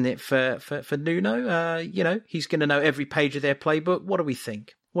 really, isn't it? For Nuno. He's going to know every page of their playbook. What do we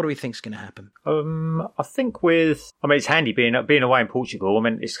think? What do we think's going to happen? I think it's handy being away in Portugal. I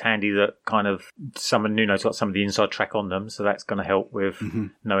mean, it's handy that kind of Nuno's got some of the inside track on them, so that's going to help with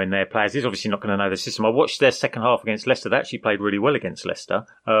knowing their players. He's obviously not going to know the system. I watched their second half against Leicester. They actually played really well against Leicester.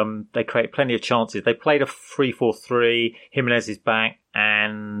 They created plenty of chances. They played a 3-4-3. Jimenez is back,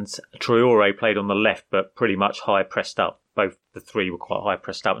 and Traore played on the left, but pretty much high pressed up. Both the three were quite high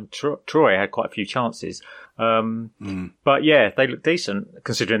pressed up, and Traore had quite a few chances. But yeah, they look decent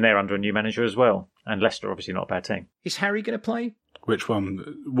considering they're under a new manager as well. And Leicester, obviously not a bad team. Is Harry going to play? Which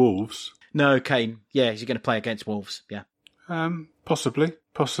one? Wolves? No, Kane. Yeah, is he going to play against Wolves? Yeah. Possibly.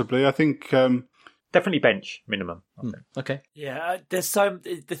 I think... Definitely bench minimum. Okay. Yeah, the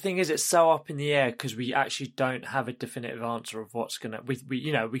thing is, it's so up in the air because we actually don't have a definitive answer of what's gonna.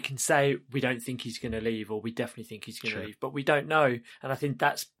 We can say we don't think he's going to leave, or we definitely think he's going to leave, but we don't know. And I think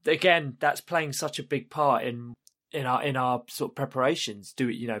that's playing such a big part in our sort of preparations.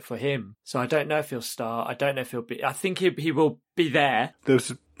 For him. So I don't know if he'll start. I don't know if he'll be. I think he will be there.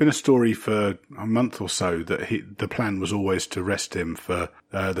 There's been a story for a month or so that the plan was always to rest him for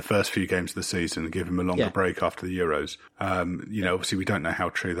the first few games of the season and give him a longer break after the Euros. Obviously we don't know how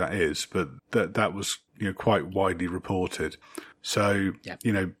true that is, but that was quite widely reported. So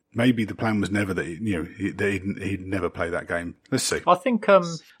maybe the plan was never that he'd never play that game. Let's see. I think.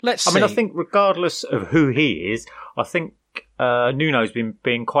 I think regardless of who he is, I think Nuno's been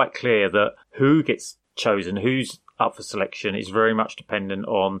being quite clear that who gets chosen, who's up for selection, is very much dependent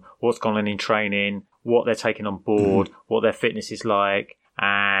on what's gone on in training, what they're taking on board, what their fitness is like,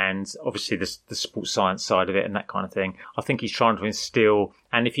 and obviously the sports science side of it and that kind of thing. I think he's trying to instill,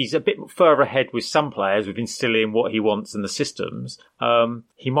 and if he's a bit further ahead with some players with instilling what he wants in the systems,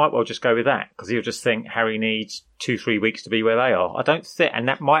 he might well just go with that, because he'll just think Harry needs 2-3 weeks to be where they are. I don't think, and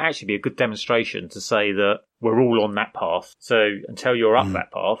that might actually be a good demonstration to say that we're all on that path. So until you're up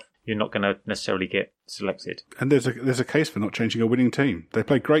that path, you're not going to necessarily get selected. And there's a case for not changing a winning team. They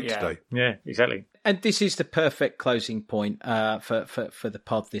played great today. Yeah, exactly. And this is the perfect closing point for the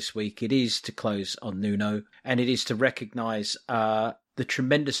pod this week. It is to close on Nuno, and it is to recognise the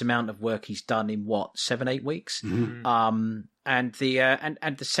tremendous amount of work he's done in 7-8 weeks, and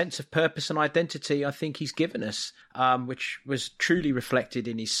the sense of purpose and identity I think he's given us, which was truly reflected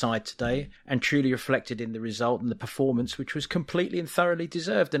in his side today, and truly reflected in the result and the performance, which was completely and thoroughly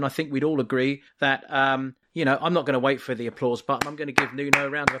deserved. And I think we'd all agree that I'm not going to wait for the applause button. I'm going to give Nuno a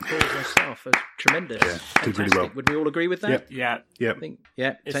round of applause myself. It was tremendous. Yeah, did really well. Would we all agree with that? Yeah.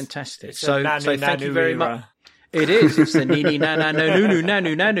 Fantastic. So thank you very much. It is. It's the Nini Nana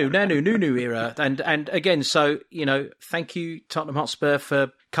Nunu era. And again, thank you, Tottenham Hotspur,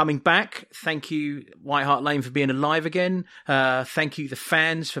 for coming back. Thank you, White Hart Lane, for being alive again. Thank you, the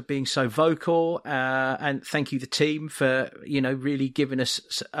fans, for being so vocal. And thank you, the team, for, really giving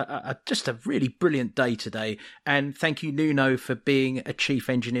us just a really brilliant day today. And thank you, Nuno, for being a chief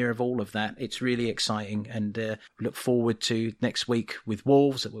engineer of all of that. It's really exciting. And look forward to next week with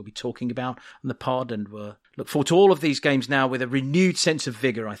Wolves that we'll be talking about on the pod. And we'll look forward to all of these games now with a renewed sense of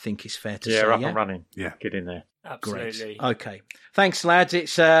vigour, I think is fair to say. Yeah, up and running. Yeah. Get in there. Absolutely. Great. Okay. Thanks, lads.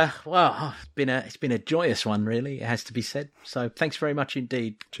 It's it's been a joyous one, really. It has to be said. So thanks very much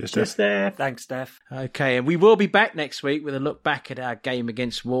indeed. Cheers, Steph. Thanks, Steph. Okay, and we will be back next week with a look back at our game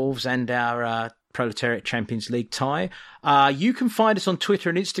against Wolves and our Proletariat Champions League tie. You can find us on Twitter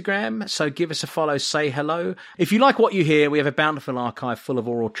and Instagram, so give us a follow, say hello. If you like what you hear, we have a bountiful archive full of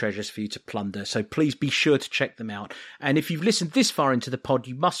oral treasures for you to plunder, so please be sure to check them out. And if you've listened this far into the pod,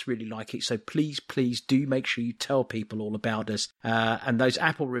 you must really like it, so please do make sure you tell people all about us. And those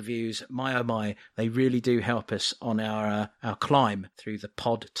Apple reviews, my oh my, they really do help us on our climb through the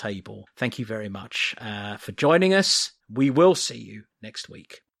pod table. Thank you very much for joining us. We will see you next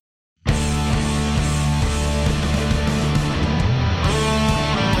week.